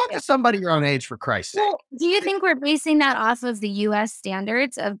weird. Talk to somebody your own age, for Christ's sake. Well, do you think we're basing that off of the U.S.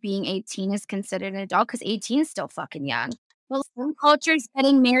 standards of being 18 is considered an adult? Because 18 is still fucking young. Well, some cultures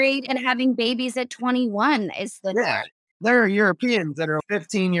getting married and having babies at 21 is the norm. There are Europeans that are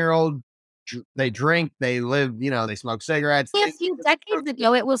 15-year-old they drink, they live, they smoke cigarettes. A few decades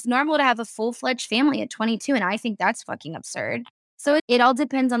ago, it was normal to have a full-fledged family at 22, and I think that's fucking absurd. So it all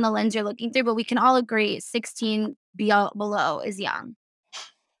depends on the lens you're looking through, but we can all agree 16 below is young.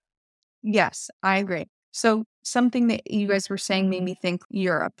 Yes, I agree. So something that you guys were saying made me think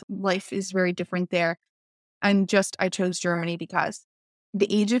Europe. Life is very different there. And I chose Germany because the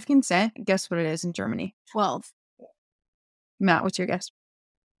age of consent, guess what it is in Germany? 12. Matt, what's your guess?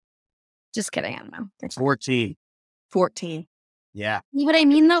 Just kidding. I don't know. 14. 14. Yeah. You know what I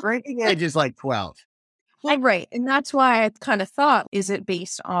mean, though? Drinking age is like 12. Well, right. And that's why I kind of thought, is it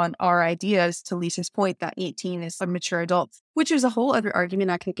based on our ideas, to Lisa's point, that 18 is a mature adult, which is a whole other argument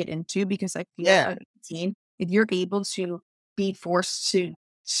I could get into, because I feel at 18, if you're able to be forced to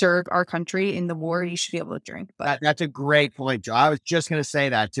serve our country in the war, you should be able to drink. But that's a great point, Joe. I was just going to say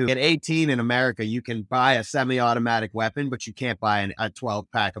that too. At 18 in America, you can buy a semi-automatic weapon, but you can't buy a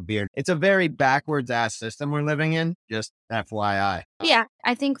 12-pack of beer. It's a very backwards-ass system we're living in, just FYI. Yeah,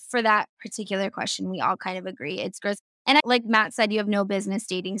 I think for that particular question, we all kind of agree. It's gross. And like Matt said, you have no business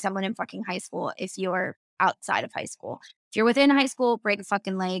dating someone in fucking high school if you're outside of high school. If you're within high school, break a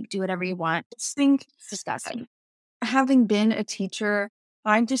fucking leg, do whatever you want. I just think, it's disgusting. Having been a teacher,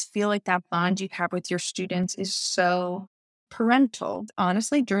 I just feel like that bond you have with your students is so parental.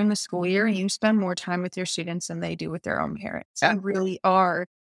 Honestly, during the school year, you spend more time with your students than they do with their own parents. You really are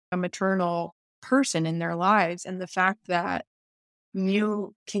a maternal person in their lives. And the fact that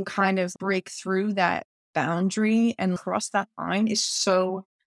you can kind of break through that boundary and cross that line is so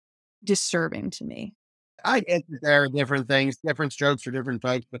disturbing to me. I get that there are different things, different strokes for different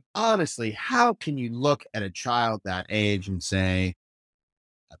folks, but honestly, how can you look at a child that age and say,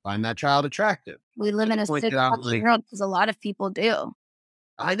 I find that child attractive? We live in a sick fucking world, because a lot of people do.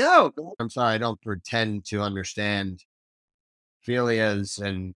 I know. I'm sorry, I don't pretend to understand philias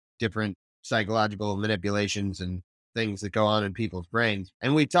and different psychological manipulations and things that go on in people's brains.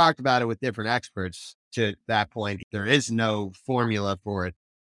 And we talked about it with different experts to that point. There is no formula for it.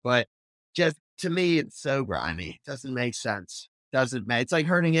 But just to me, it's so grimy. It doesn't make sense. It's like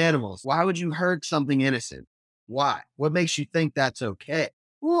hurting animals. Why would you hurt something innocent? Why? What makes you think that's okay?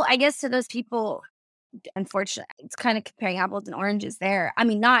 Well, I guess to those people, unfortunately, it's kind of comparing apples and oranges there. I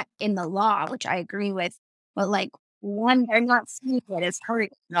mean, not in the law, which I agree with, but like, one, they're not stupid, it's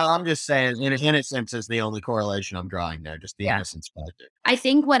hurting. No, I'm just saying innocence is the only correlation I'm drawing there, just the innocence factor. I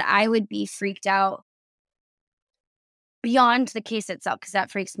think what I would be freaked out beyond the case itself, because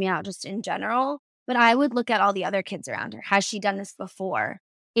that freaks me out just in general, but I would look at all the other kids around her. Has she done this before?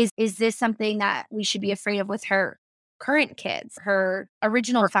 Is this something that we should be afraid of with her current kids, her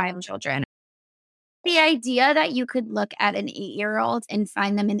original 5 children? The idea that you could look at an 8-year-old and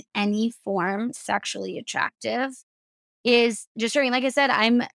find them in any form sexually attractive is disturbing. Like I said,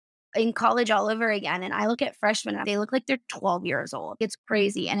 I'm in college all over again, and I look at freshmen and they look like they're 12 years old. It's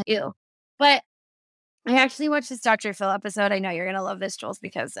crazy and ew. But I actually watched this Dr. Phil episode. I know you're going to love this, Jules,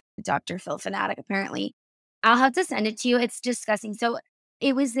 because Dr. Phil fanatic, apparently. I'll have to send it to you. It's disgusting. So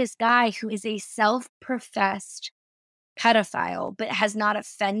it was this guy who is a self-professed pedophile, but has not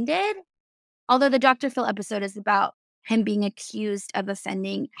offended. Although the Dr. Phil episode is about him being accused of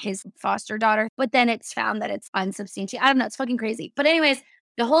offending his foster daughter, but then it's found that it's unsubstantiated. I don't know. It's fucking crazy. But anyways,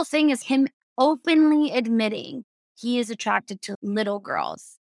 the whole thing is him openly admitting he is attracted to little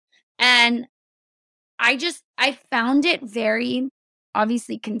girls. And I found it very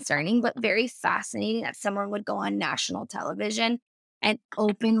obviously concerning, but very fascinating that someone would go on national television and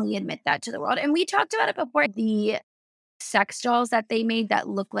openly admit that to the world. And we talked about it before, the sex dolls that they made that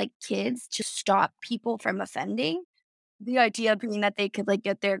look like kids to stop people from offending. The idea being that they could like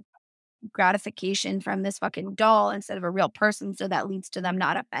get their gratification from this fucking doll instead of a real person, so that leads to them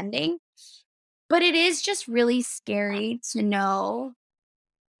not offending. But it is just really scary to know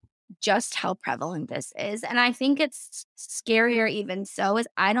just how prevalent this is. And I think it's scarier even so is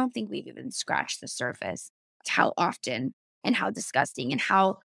I don't think we've even scratched the surface how often and how disgusting and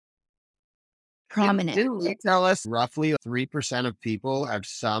how prominent. Didn't we tell us roughly 3% of people have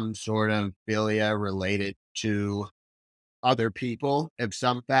some sort of philia related to other people of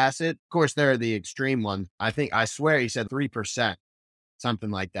some facet? Of course, there are the extreme ones. I swear he said 3%,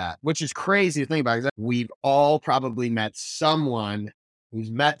 something like that, which is crazy to think about. We've all probably met someone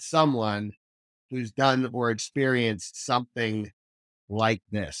who's done or experienced something like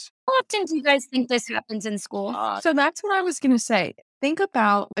this. How often do you guys think this happens in school? So that's what I was going to say. Think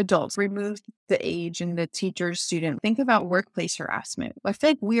about adults, remove the age and the teacher student. Think about workplace harassment. I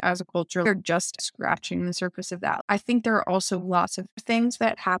think we as a culture are just scratching the surface of that. I think there are also lots of things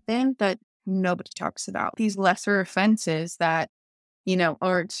that happen that nobody talks about. These lesser offenses that,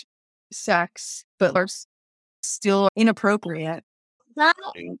 aren't sex, but are still inappropriate. That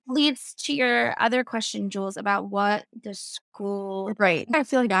leads to your other question, Jules, about what the school. Right. I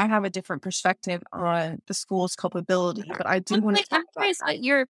feel like I have a different perspective on the school's culpability, but I do want to talk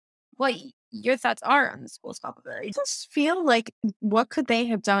about what your thoughts are on the school's culpability. I just feel like what could they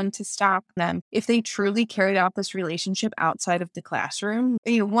have done to stop them if they truly carried out this relationship outside of the classroom?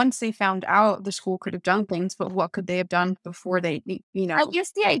 Once they found out, the school could have done things, but what could they have done before they, I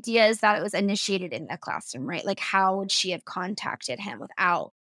guess the idea is that it was initiated in the classroom, right? Like, how would she have contacted him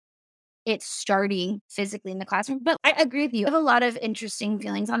without it starting physically in the classroom? But I agree with you. I have a lot of interesting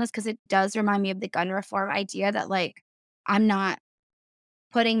feelings on this because it does remind me of the gun reform idea that, like, I'm not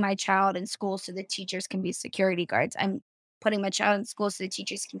putting my child in school so the teachers can be security guards. I'm putting my child in school so the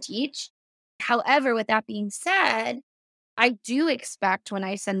teachers can teach. However, with that being said, I do expect when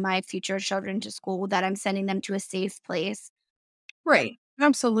I send my future children to school that I'm sending them to a safe place. Right.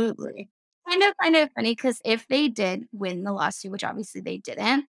 Absolutely. Kind of funny because if they did win the lawsuit, which obviously they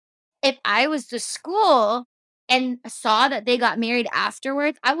didn't, if I was the school and saw that they got married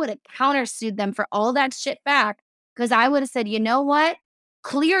afterwards, I would have countersued them for all that shit back because I would have said, you know what?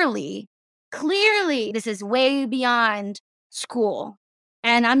 Clearly, this is way beyond school.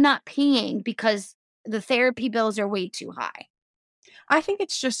 And I'm not paying because the therapy bills are way too high. I think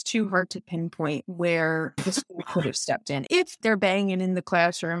it's just too hard to pinpoint where the school could have stepped in. If they're banging in the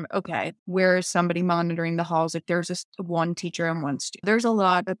classroom, okay, where is somebody monitoring the halls? If there's just one teacher and one student, there's a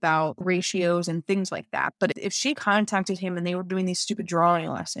lot about ratios and things like that. But if she contacted him and they were doing these stupid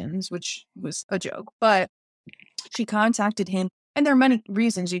drawing lessons, which was a joke, but she contacted him, and there are many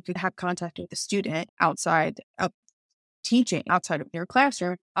reasons you could have contact with a student outside of teaching, outside of your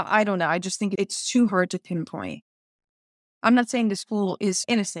classroom. I don't know. I just think it's too hard to pinpoint. I'm not saying the school is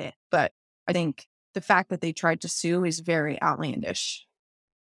innocent, but I think the fact that they tried to sue is very outlandish.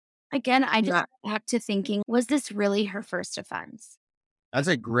 Again, I just back to thinking, was this really her first offense? That's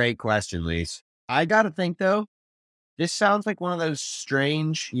a great question, Lise. I got to think, though, this sounds like one of those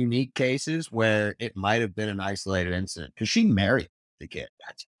strange, unique cases where it might have been an isolated incident because she married the kid.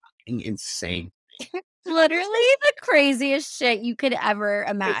 That's fucking insane. Literally the craziest shit you could ever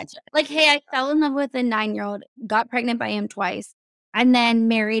imagine. Like, hey, I fell in love with a 9-year-old, got pregnant by him twice, and then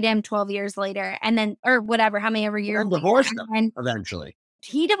married him 12 years later, and then, or whatever, how many ever years. Divorced him eventually.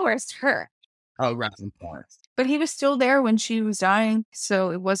 He divorced her. Oh, right. But he was still there when she was dying,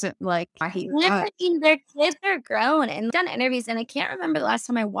 so it wasn't like I hate that. Their kids are grown and done interviews, and I can't remember the last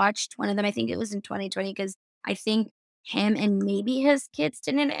time I watched one of them. I think it was in 2020 because I think him and maybe his kids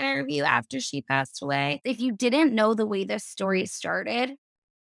did an interview after she passed away. If you didn't know the way this story started,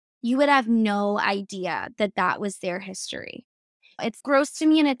 you would have no idea that that was their history. It's gross to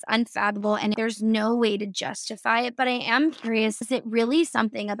me and it's unfathomable, and there's no way to justify it. But I am curious, is it really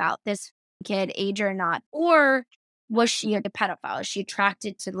something about this kid, age or not? Or was she a pedophile? Is she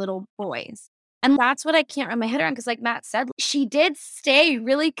attracted to little boys? And that's what I can't wrap my head around because, like Matt said, she did stay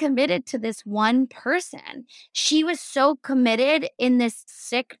really committed to this one person. She was so committed in this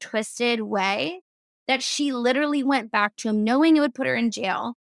sick, twisted way that she literally went back to him knowing it would put her in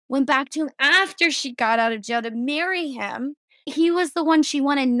jail, went back to him after she got out of jail to marry him. He was the one she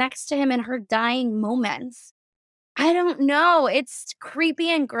wanted next to him in her dying moments. I don't know. It's creepy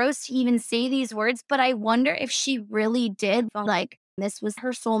and gross to even say these words, but I wonder if she really did feel like this was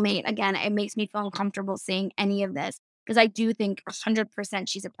her soulmate. Again, it makes me feel uncomfortable saying any of this because I do think 100%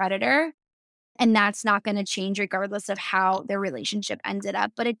 she's a predator, and that's not going to change regardless of how their relationship ended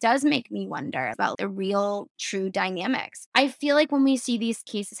up. But it does make me wonder about the real, true dynamics. I feel like when we see these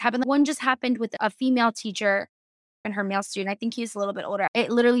cases happen, one just happened with a female teacher and her male student. I think he's a little bit older.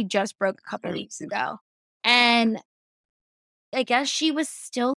 It literally just broke a couple weeks ago. And I guess she was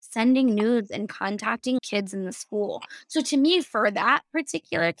still sending nudes and contacting kids in the school. So to me, for that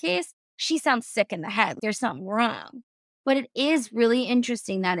particular case, she sounds sick in the head. There's something wrong. But it is really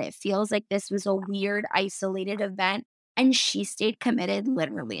interesting that it feels like this was a weird, isolated event, and she stayed committed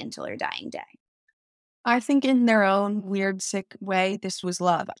literally until her dying day. I think in their own weird, sick way, this was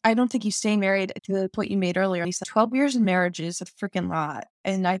love. I don't think you stay married to the point you made earlier. You said 12 years of marriage is a freaking lot.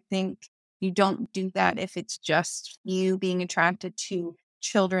 And I think you don't do that if it's just you being attracted to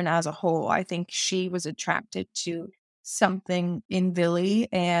children as a whole. I think she was attracted to something in Billy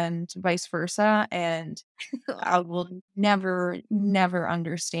and vice versa. And I will never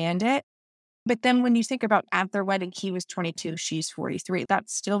understand it. But then when you think about at their wedding, he was 22, she's 43.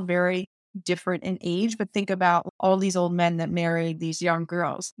 That's still very different in age. But think about all these old men that married these young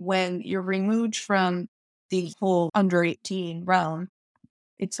girls. When you're removed from the whole under 18 realm,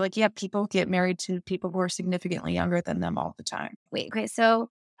 it's like, yeah, people get married to people who are significantly younger than them all the time. Wait, okay, so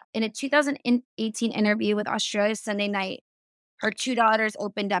In a 2018 interview with Australia's Sunday Night, her two daughters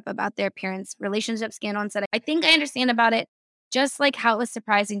opened up about their parents' relationship scandal and said, I think I understand about it. Just like how it was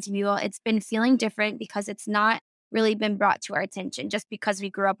surprising to people, it's been feeling different because it's not really been brought to our attention. Just because we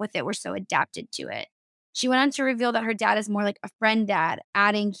grew up with it, we're so adapted to it. She went on to reveal that her dad is more like a friend dad,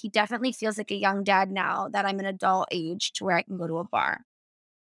 adding, he definitely feels like a young dad now that I'm an adult age to where I can go to a bar.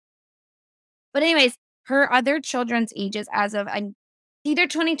 But anyways, her other children's ages as of either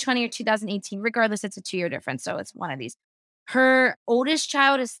 2020 or 2018, regardless, it's a 2-year difference. So it's one of these. Her oldest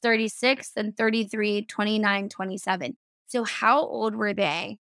child is 36 and 33, 29, 27. So how old were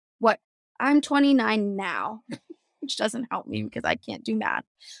they? I'm 29 now, which doesn't help me because I can't do math.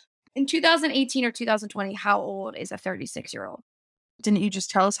 In 2018 or 2020, how old is a 36-year-old? Didn't you just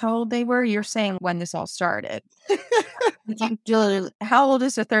tell us how old they were? You're saying when this all started. How old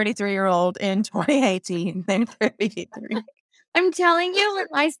is a 33-year-old in 2018? Then 33. I'm telling you, when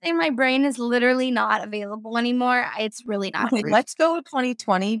I say my brain is literally not available anymore, it's really not. Okay, let's go with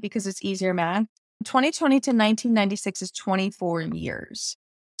 2020 because it's easier math. 2020 to 1996 is 24 years.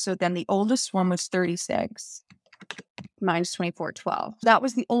 So then the oldest one was 36. Mine's 24, 12. That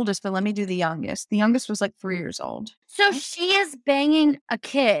was the oldest, but let me do the youngest. The youngest was like 3 years old. So she is banging a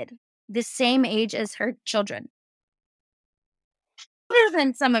kid the same age as her children. Older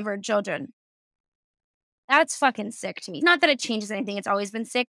than some of her children. That's fucking sick to me. Not that it changes anything. It's always been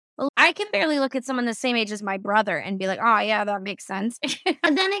sick. But I can barely look at someone the same age as my brother and be like, oh, yeah, that makes sense.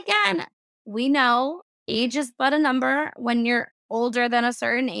 And then again, we know age is but a number when you're older than a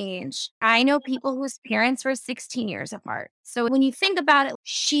certain age. I know people whose parents were 16 years apart. So when you think about it,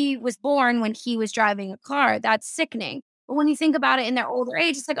 she was born when he was driving a car. That's sickening. But when you think about it in their older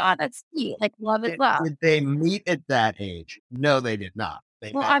age, it's like, oh, that's sweet. Like, love is love. Did they meet at that age? No, they did not.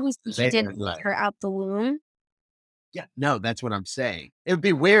 Well, obviously, he didn't let her out the womb. Yeah, no, that's what I'm saying. It would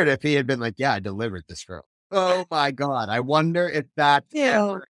be weird if he had been like, yeah, I delivered this girl. Oh, my God. I wonder if that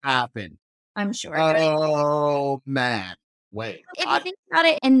ever happened. I'm sure. Oh, man. Wait. If you think about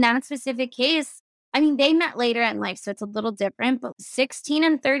it, in that specific case, I mean, they met later in life, so it's a little different, but 16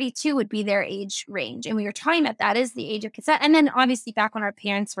 and 32 would be their age range. And we were talking about that is the age of consent. And then obviously back when our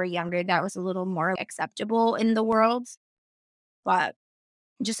parents were younger, that was a little more acceptable in the world. But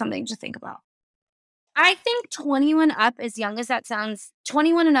just something to think about. I think 21 up, as young as that sounds,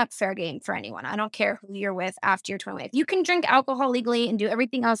 21 and up, fair game for anyone. I don't care who you're with after you're 21. If you can drink alcohol legally and do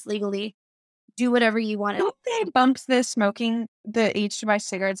everything else legally, do whatever you want. Don't they bump the smoking, the age to buy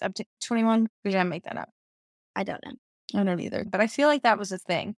cigarettes up to 21? We didn't make that up. I don't know. I don't either. But I feel like that was a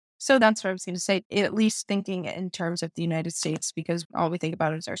thing. So that's what I was going to say, at least thinking in terms of the United States, because all we think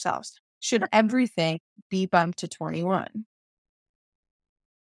about is ourselves. Should everything be bumped to 21?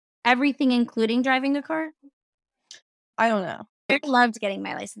 Everything, including driving a car? I don't know. I loved getting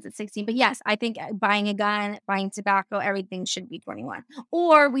my license at 16. But yes, I think buying a gun, buying tobacco, everything should be 21.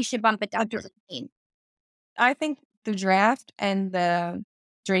 Or we should bump it down to 18. I think the draft and the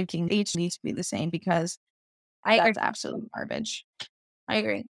drinking age needs to be the same because that's absolute garbage. I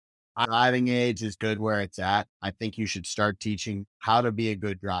agree. Driving age is good where it's at. I think you should start teaching how to be a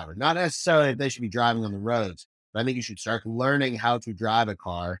good driver. Not necessarily that they should be driving on the roads, but I think you should start learning how to drive a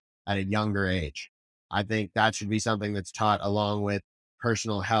car at a younger age. I think that should be something that's taught along with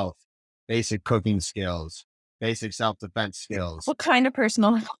personal health, basic cooking skills, basic self-defense skills. What kind of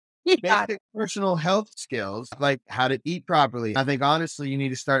personal health? Basic personal health skills, like how to eat properly. I think, honestly, you need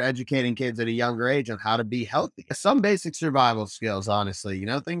to start educating kids at a younger age on how to be healthy. Some basic survival skills, honestly,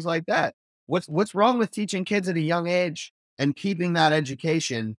 things like that. What's wrong with teaching kids at a young age and keeping that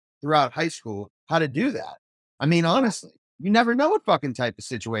education throughout high school, how to do that? I mean, honestly, you never know what fucking type of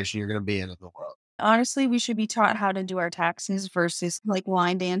situation you're going to be in the world. Honestly, we should be taught how to do our taxes versus like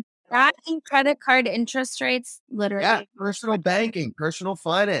wine, Dan. That and credit card interest rates, literally. Yeah, personal banking, personal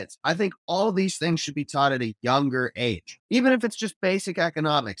finance. I think all these things should be taught at a younger age, even if it's just basic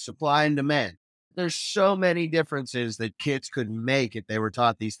economics, supply and demand. There's so many differences that kids could make if they were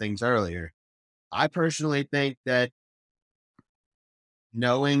taught these things earlier. I personally think that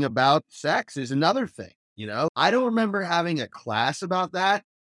knowing about sex is another thing. I don't remember having a class about that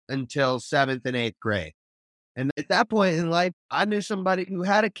until 7th and 8th grade. And at that point in life, I knew somebody who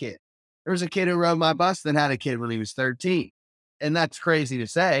had a kid. There was a kid who rode my bus that had a kid when he was 13. And that's crazy to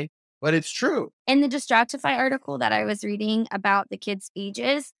say, but it's true. In the Distractify article that I was reading about the kids'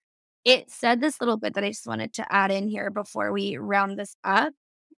 ages, it said this little bit that I just wanted to add in here before we round this up.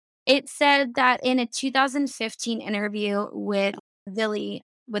 It said that in a 2015 interview with Villy,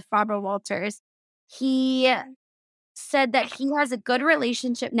 with Barbara Walters, he said that he has a good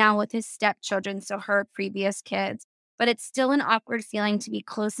relationship now with his stepchildren, so her previous kids, but it's still an awkward feeling to be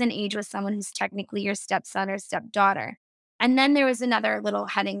close in age with someone who's technically your stepson or stepdaughter. And then there was another little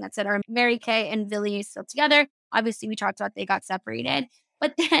heading that said, are Mary Kay and Billy still together? Obviously, we talked about they got separated.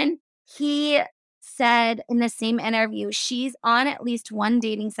 But then he said in the same interview, she's on at least one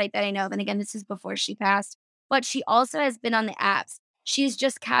dating site that I know of. And again, this is before she passed, but she also has been on the apps. She's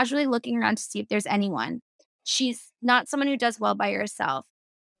just casually looking around to see if there's anyone. She's not someone who does well by herself.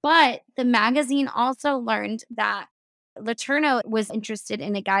 But the magazine also learned that Letourneau was interested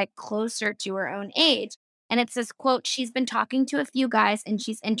in a guy closer to her own age. And it says, quote, she's been talking to a few guys and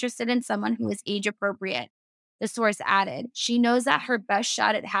she's interested in someone who is age appropriate. The source added, she knows that her best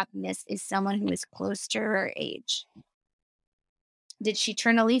shot at happiness is someone who is close to her age. Did she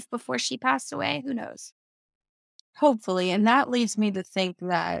turn a leaf before she passed away? Who knows? Hopefully. And that leads me to think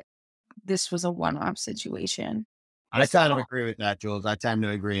that this was a one-off situation. I kind of agree with that, Jules. I tend to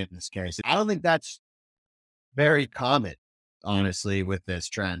agree in this case. I don't think that's very common, honestly, with this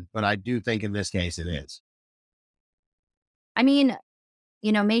trend, but I do think in this case it is. I mean,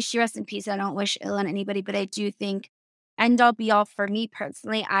 may she rest in peace. I don't wish ill on anybody, but I do think end all be all for me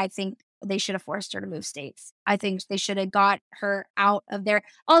personally. I think they should have forced her to move states. I think they should have got her out of there.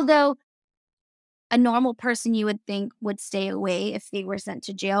 Although a normal person you would think would stay away if they were sent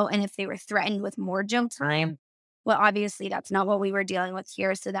to jail and if they were threatened with more jail time. Well, obviously that's not what we were dealing with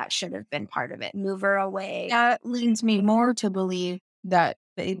here. So that should have been part of it. Move her away. That leads me more to believe that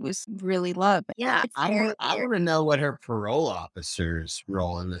it was really love. Yeah. I want to know what her parole officer's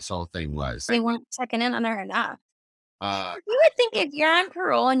role in this whole thing was. They weren't checking in on her enough. You would think if you're on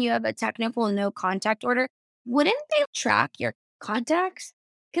parole and you have a technical no contact order, wouldn't they track your contacts?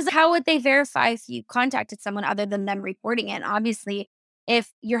 Because how would they verify if you contacted someone other than them reporting it? And obviously,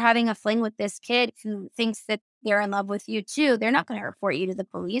 if you're having a fling with this kid who thinks that they're in love with you too, they're not going to report you to the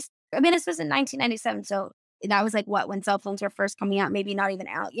police. I mean, this was in 1997. So that was like when cell phones were first coming out, maybe not even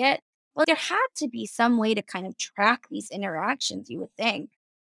out yet. Well, there had to be some way to kind of track these interactions, you would think.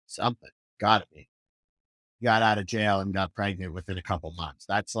 Something. Gotta be. Got out of jail and got pregnant within a couple months.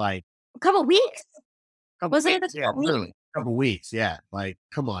 That's like a couple weeks. Was it? Yeah, literally a couple weeks. Yeah. Like,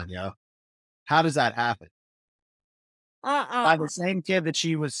 come on, yo. How does that happen? By the same kid that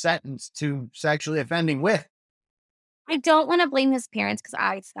she was sentenced to sexually offending with. I don't want to blame his parents because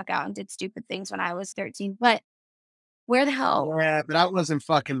I stuck out and did stupid things when I was 13, but where the hell? Yeah, but I wasn't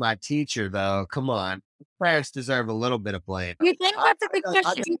fucking my teacher, though. Come on. Parents deserve a little bit of blame. You think that's a good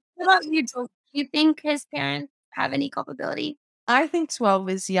question? What about you? Do you think his parents have any culpability? I think 12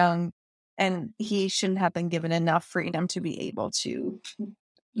 is young and he shouldn't have been given enough freedom to be able to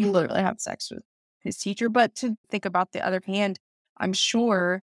literally have sex with his teacher. But to think about the other hand, I'm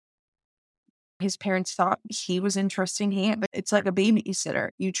sure his parents thought he was in trusting hand, but it's like a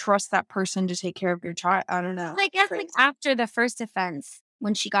babysitter. You trust that person to take care of your child. I don't know. I guess after the first offense,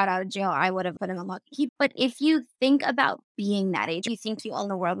 when she got out of jail, I would have put him on lock. But if you think about being that age, you think you own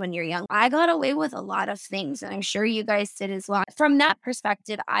the world when you're young. I got away with a lot of things, and I'm sure you guys did as well. From that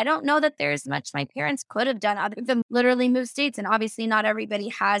perspective, I don't know that there's much my parents could have done other than literally move states. And obviously not everybody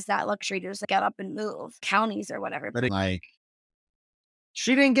has that luxury to just get up and move counties or whatever. But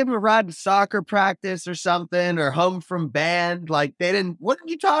she didn't give him a ride to soccer practice or something, or home from band. Like, they didn't. What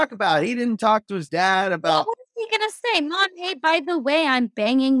did you talk about? He didn't talk to his dad about. What is he gonna say, Mom? Hey, by the way, I'm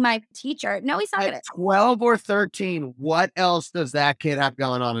banging my teacher. No, he's not gonna. 12 or 13. What else does that kid have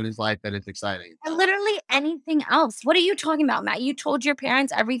going on in his life that is exciting? Literally anything else. What are you talking about, Matt? You told your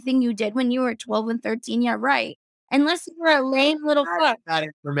parents everything you did when you were 12 and 13. Yeah, right. Unless you were a lame little fuck. That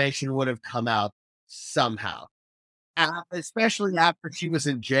information would have come out somehow. Especially after she was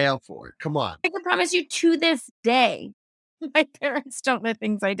in jail for it. Come on. I can promise you to this day, my parents don't know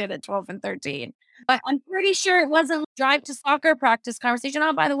things I did at 12 and 13. But I'm pretty sure it wasn't drive to soccer practice conversation.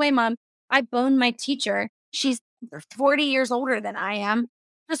 Oh, by the way, Mom, I boned my teacher. She's 40 years older than I am.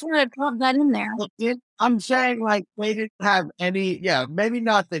 Just wanted to drop that in there. I'm saying, like, they didn't have any, maybe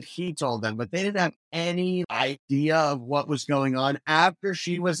not that he told them, but they didn't have any idea of what was going on after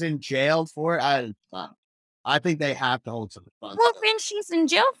she was in jail for it. I think they have to hold some responsibility. Well, when she's in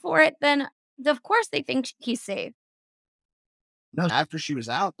jail for it, then of course they think he's safe. No, after she was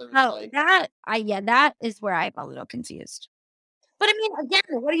out. That is where I'm a little confused. But I mean, again,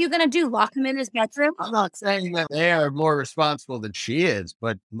 what are you going to do? Lock him in his bedroom? I'm not saying that they are more responsible than she is,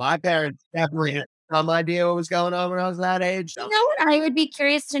 but my parents definitely had some idea what was going on when I was that age. You know what I would be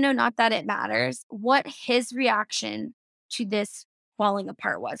curious to know, not that it matters, what his reaction to this falling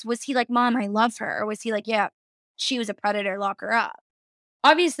apart was. Was he like, Mom, I love her? Or was he like, yeah, she was a predator, lock her up?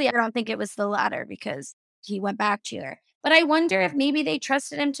 Obviously, I don't think it was the latter because he went back to her. But I wonder if maybe they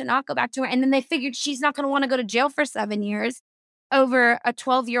trusted him to not go back to her. And then they figured she's not going to want to go to jail for 7 years over a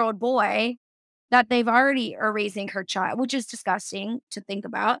 12-year-old boy that they've already are raising her child, which is disgusting to think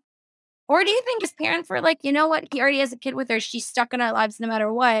about. Or do you think his parents were like, you know what? He already has a kid with her. She's stuck in our lives no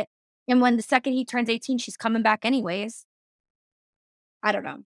matter what. And when the second he turns 18, she's coming back anyways. I don't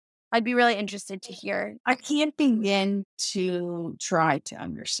know. I'd be really interested to hear. I can't begin to try to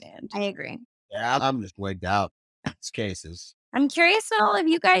understand. I agree. Yeah, I'm just wigged out. These cases. I'm curious what all of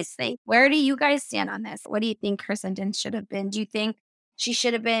you guys think. Where do you guys stand on this? What do you think her sentence should have been? Do you think she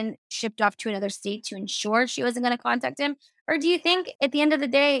should have been shipped off to another state to ensure she wasn't going to contact him? Or do you think at the end of the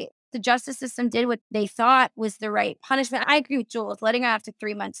day, the justice system did what they thought was the right punishment? I agree with Jules. Letting her after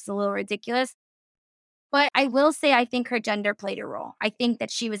 3 months is a little ridiculous. But I will say I think her gender played a role. I think that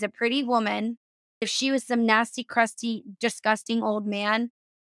she was a pretty woman. If she was some nasty, crusty, disgusting old man,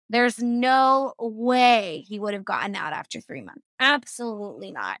 there's no way he would have gotten out after 3 months.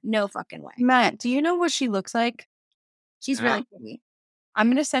 Absolutely not. No fucking way. Matt, do you know what she looks like? She's really pretty. I'm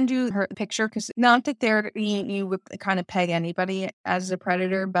going to send you her picture because not that you would kind of peg anybody as a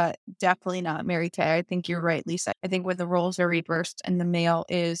predator, but definitely not Mary Kay. I think you're right, Lisa. I think when the roles are reversed and the male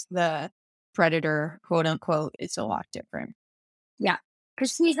is the predator, quote unquote, it's a lot different. Yeah.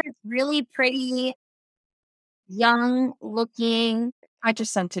 Because she's like really pretty, young looking. I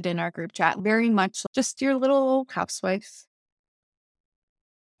just sent it in our group chat. Very much just your little housewife.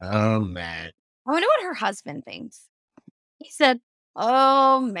 Oh, man. I wonder what her husband thinks. He said,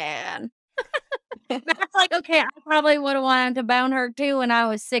 oh, man. That's like, okay, I probably would have wanted to bone her too when I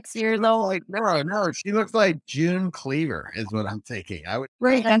was 6 years old. Like, no, she looks like June Cleaver is what I'm thinking. I would.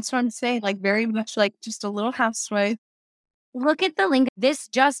 Right, that's what I'm saying. Like very much like just a little housewife. Look at the link. This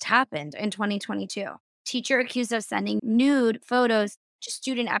just happened in 2022. Teacher accused of sending nude photos to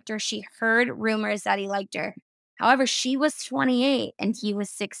student after she heard rumors that he liked her. However, she was 28 and he was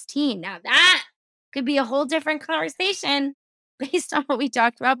 16. Now that could be a whole different conversation based on what we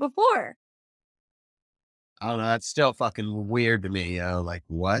talked about before. I don't know. That's still fucking weird to me. Like,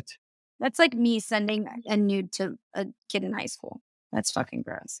 what? That's like me sending a nude to a kid in high school. That's fucking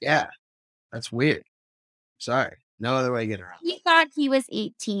gross. Yeah. That's weird. Sorry. No other way to get around. He thought he was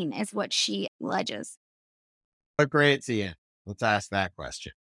 18 is what she alleges. What grade is he in? Let's ask that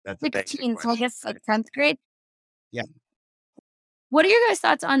question. That's 16, so I guess like 10th grade. Yeah. What are your guys'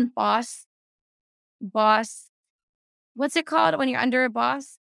 thoughts on boss? What's it called when you're under a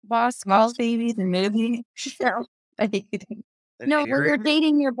boss? Boss baby, the movie. No, when you're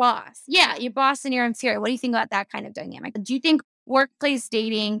dating your boss. Yeah, your boss and your inferior. What do you think about that kind of dynamic? Do you think workplace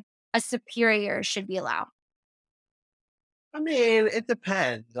dating a superior should be allowed? I mean, it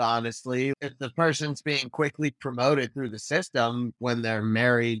depends, honestly. If the person's being quickly promoted through the system when they're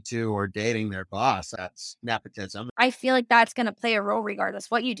married to or dating their boss, that's nepotism. I feel like that's going to play a role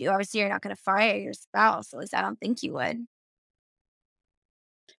regardless what you do. Obviously, you're not going to fire your spouse. At least I don't think you would.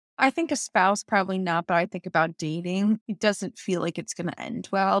 I think a spouse, probably not, but I think about dating. It doesn't feel like it's going to end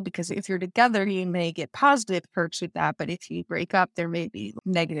well because if you're together, you may get positive perks with that. But if you break up, there may be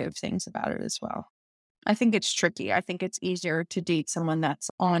negative things about it as well. I think it's tricky. I think it's easier to date someone that's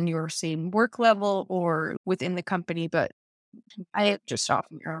on your same work level or within the company, but I just off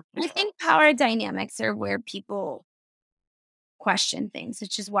your. I think power dynamics are where people question things,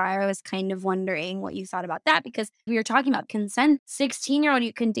 which is why I was kind of wondering what you thought about that, because we were talking about consent. 16-year-old,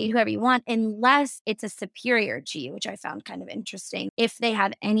 you can date whoever you want unless it's a superior to you, which I found kind of interesting. If they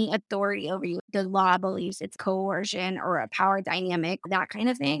have any authority over you, the law believes it's coercion or a power dynamic, that kind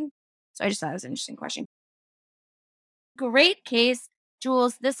of thing. So I just thought it was an interesting question. Great case,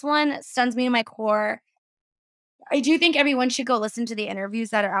 Jules. This one stuns me to my core. I do think everyone should go listen to the interviews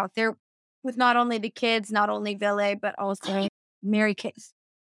that are out there with not only the kids, not only Ville, but also Mary Kay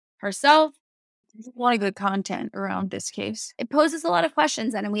herself. There's a lot of good content around this case. It poses a lot of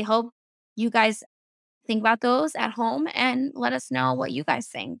questions, and we hope you guys think about those at home and let us know what you guys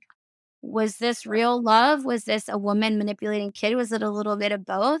think. Was this real love? Was this a woman manipulating a kid? Was it a little bit of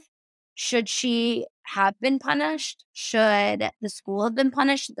both? Should she have been punished? Should the school have been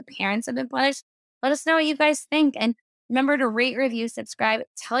punished? Should the parents have been punished? Let us know what you guys think. And remember to rate, review, subscribe.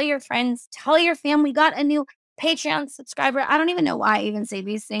 Tell your friends. Tell your family. We got a new Patreon subscriber. I don't even know why I even say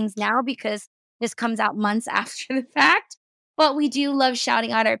these things now because this comes out months after the fact. But we do love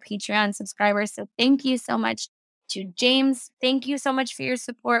shouting out our Patreon subscribers. So thank you so much to James. Thank you so much for your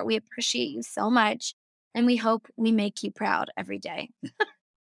support. We appreciate you so much. And we hope we make you proud every day.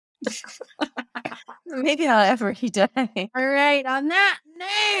 Maybe not every day. All right. On that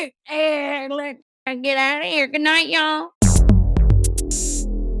note, let's get out of here. Good night, y'all.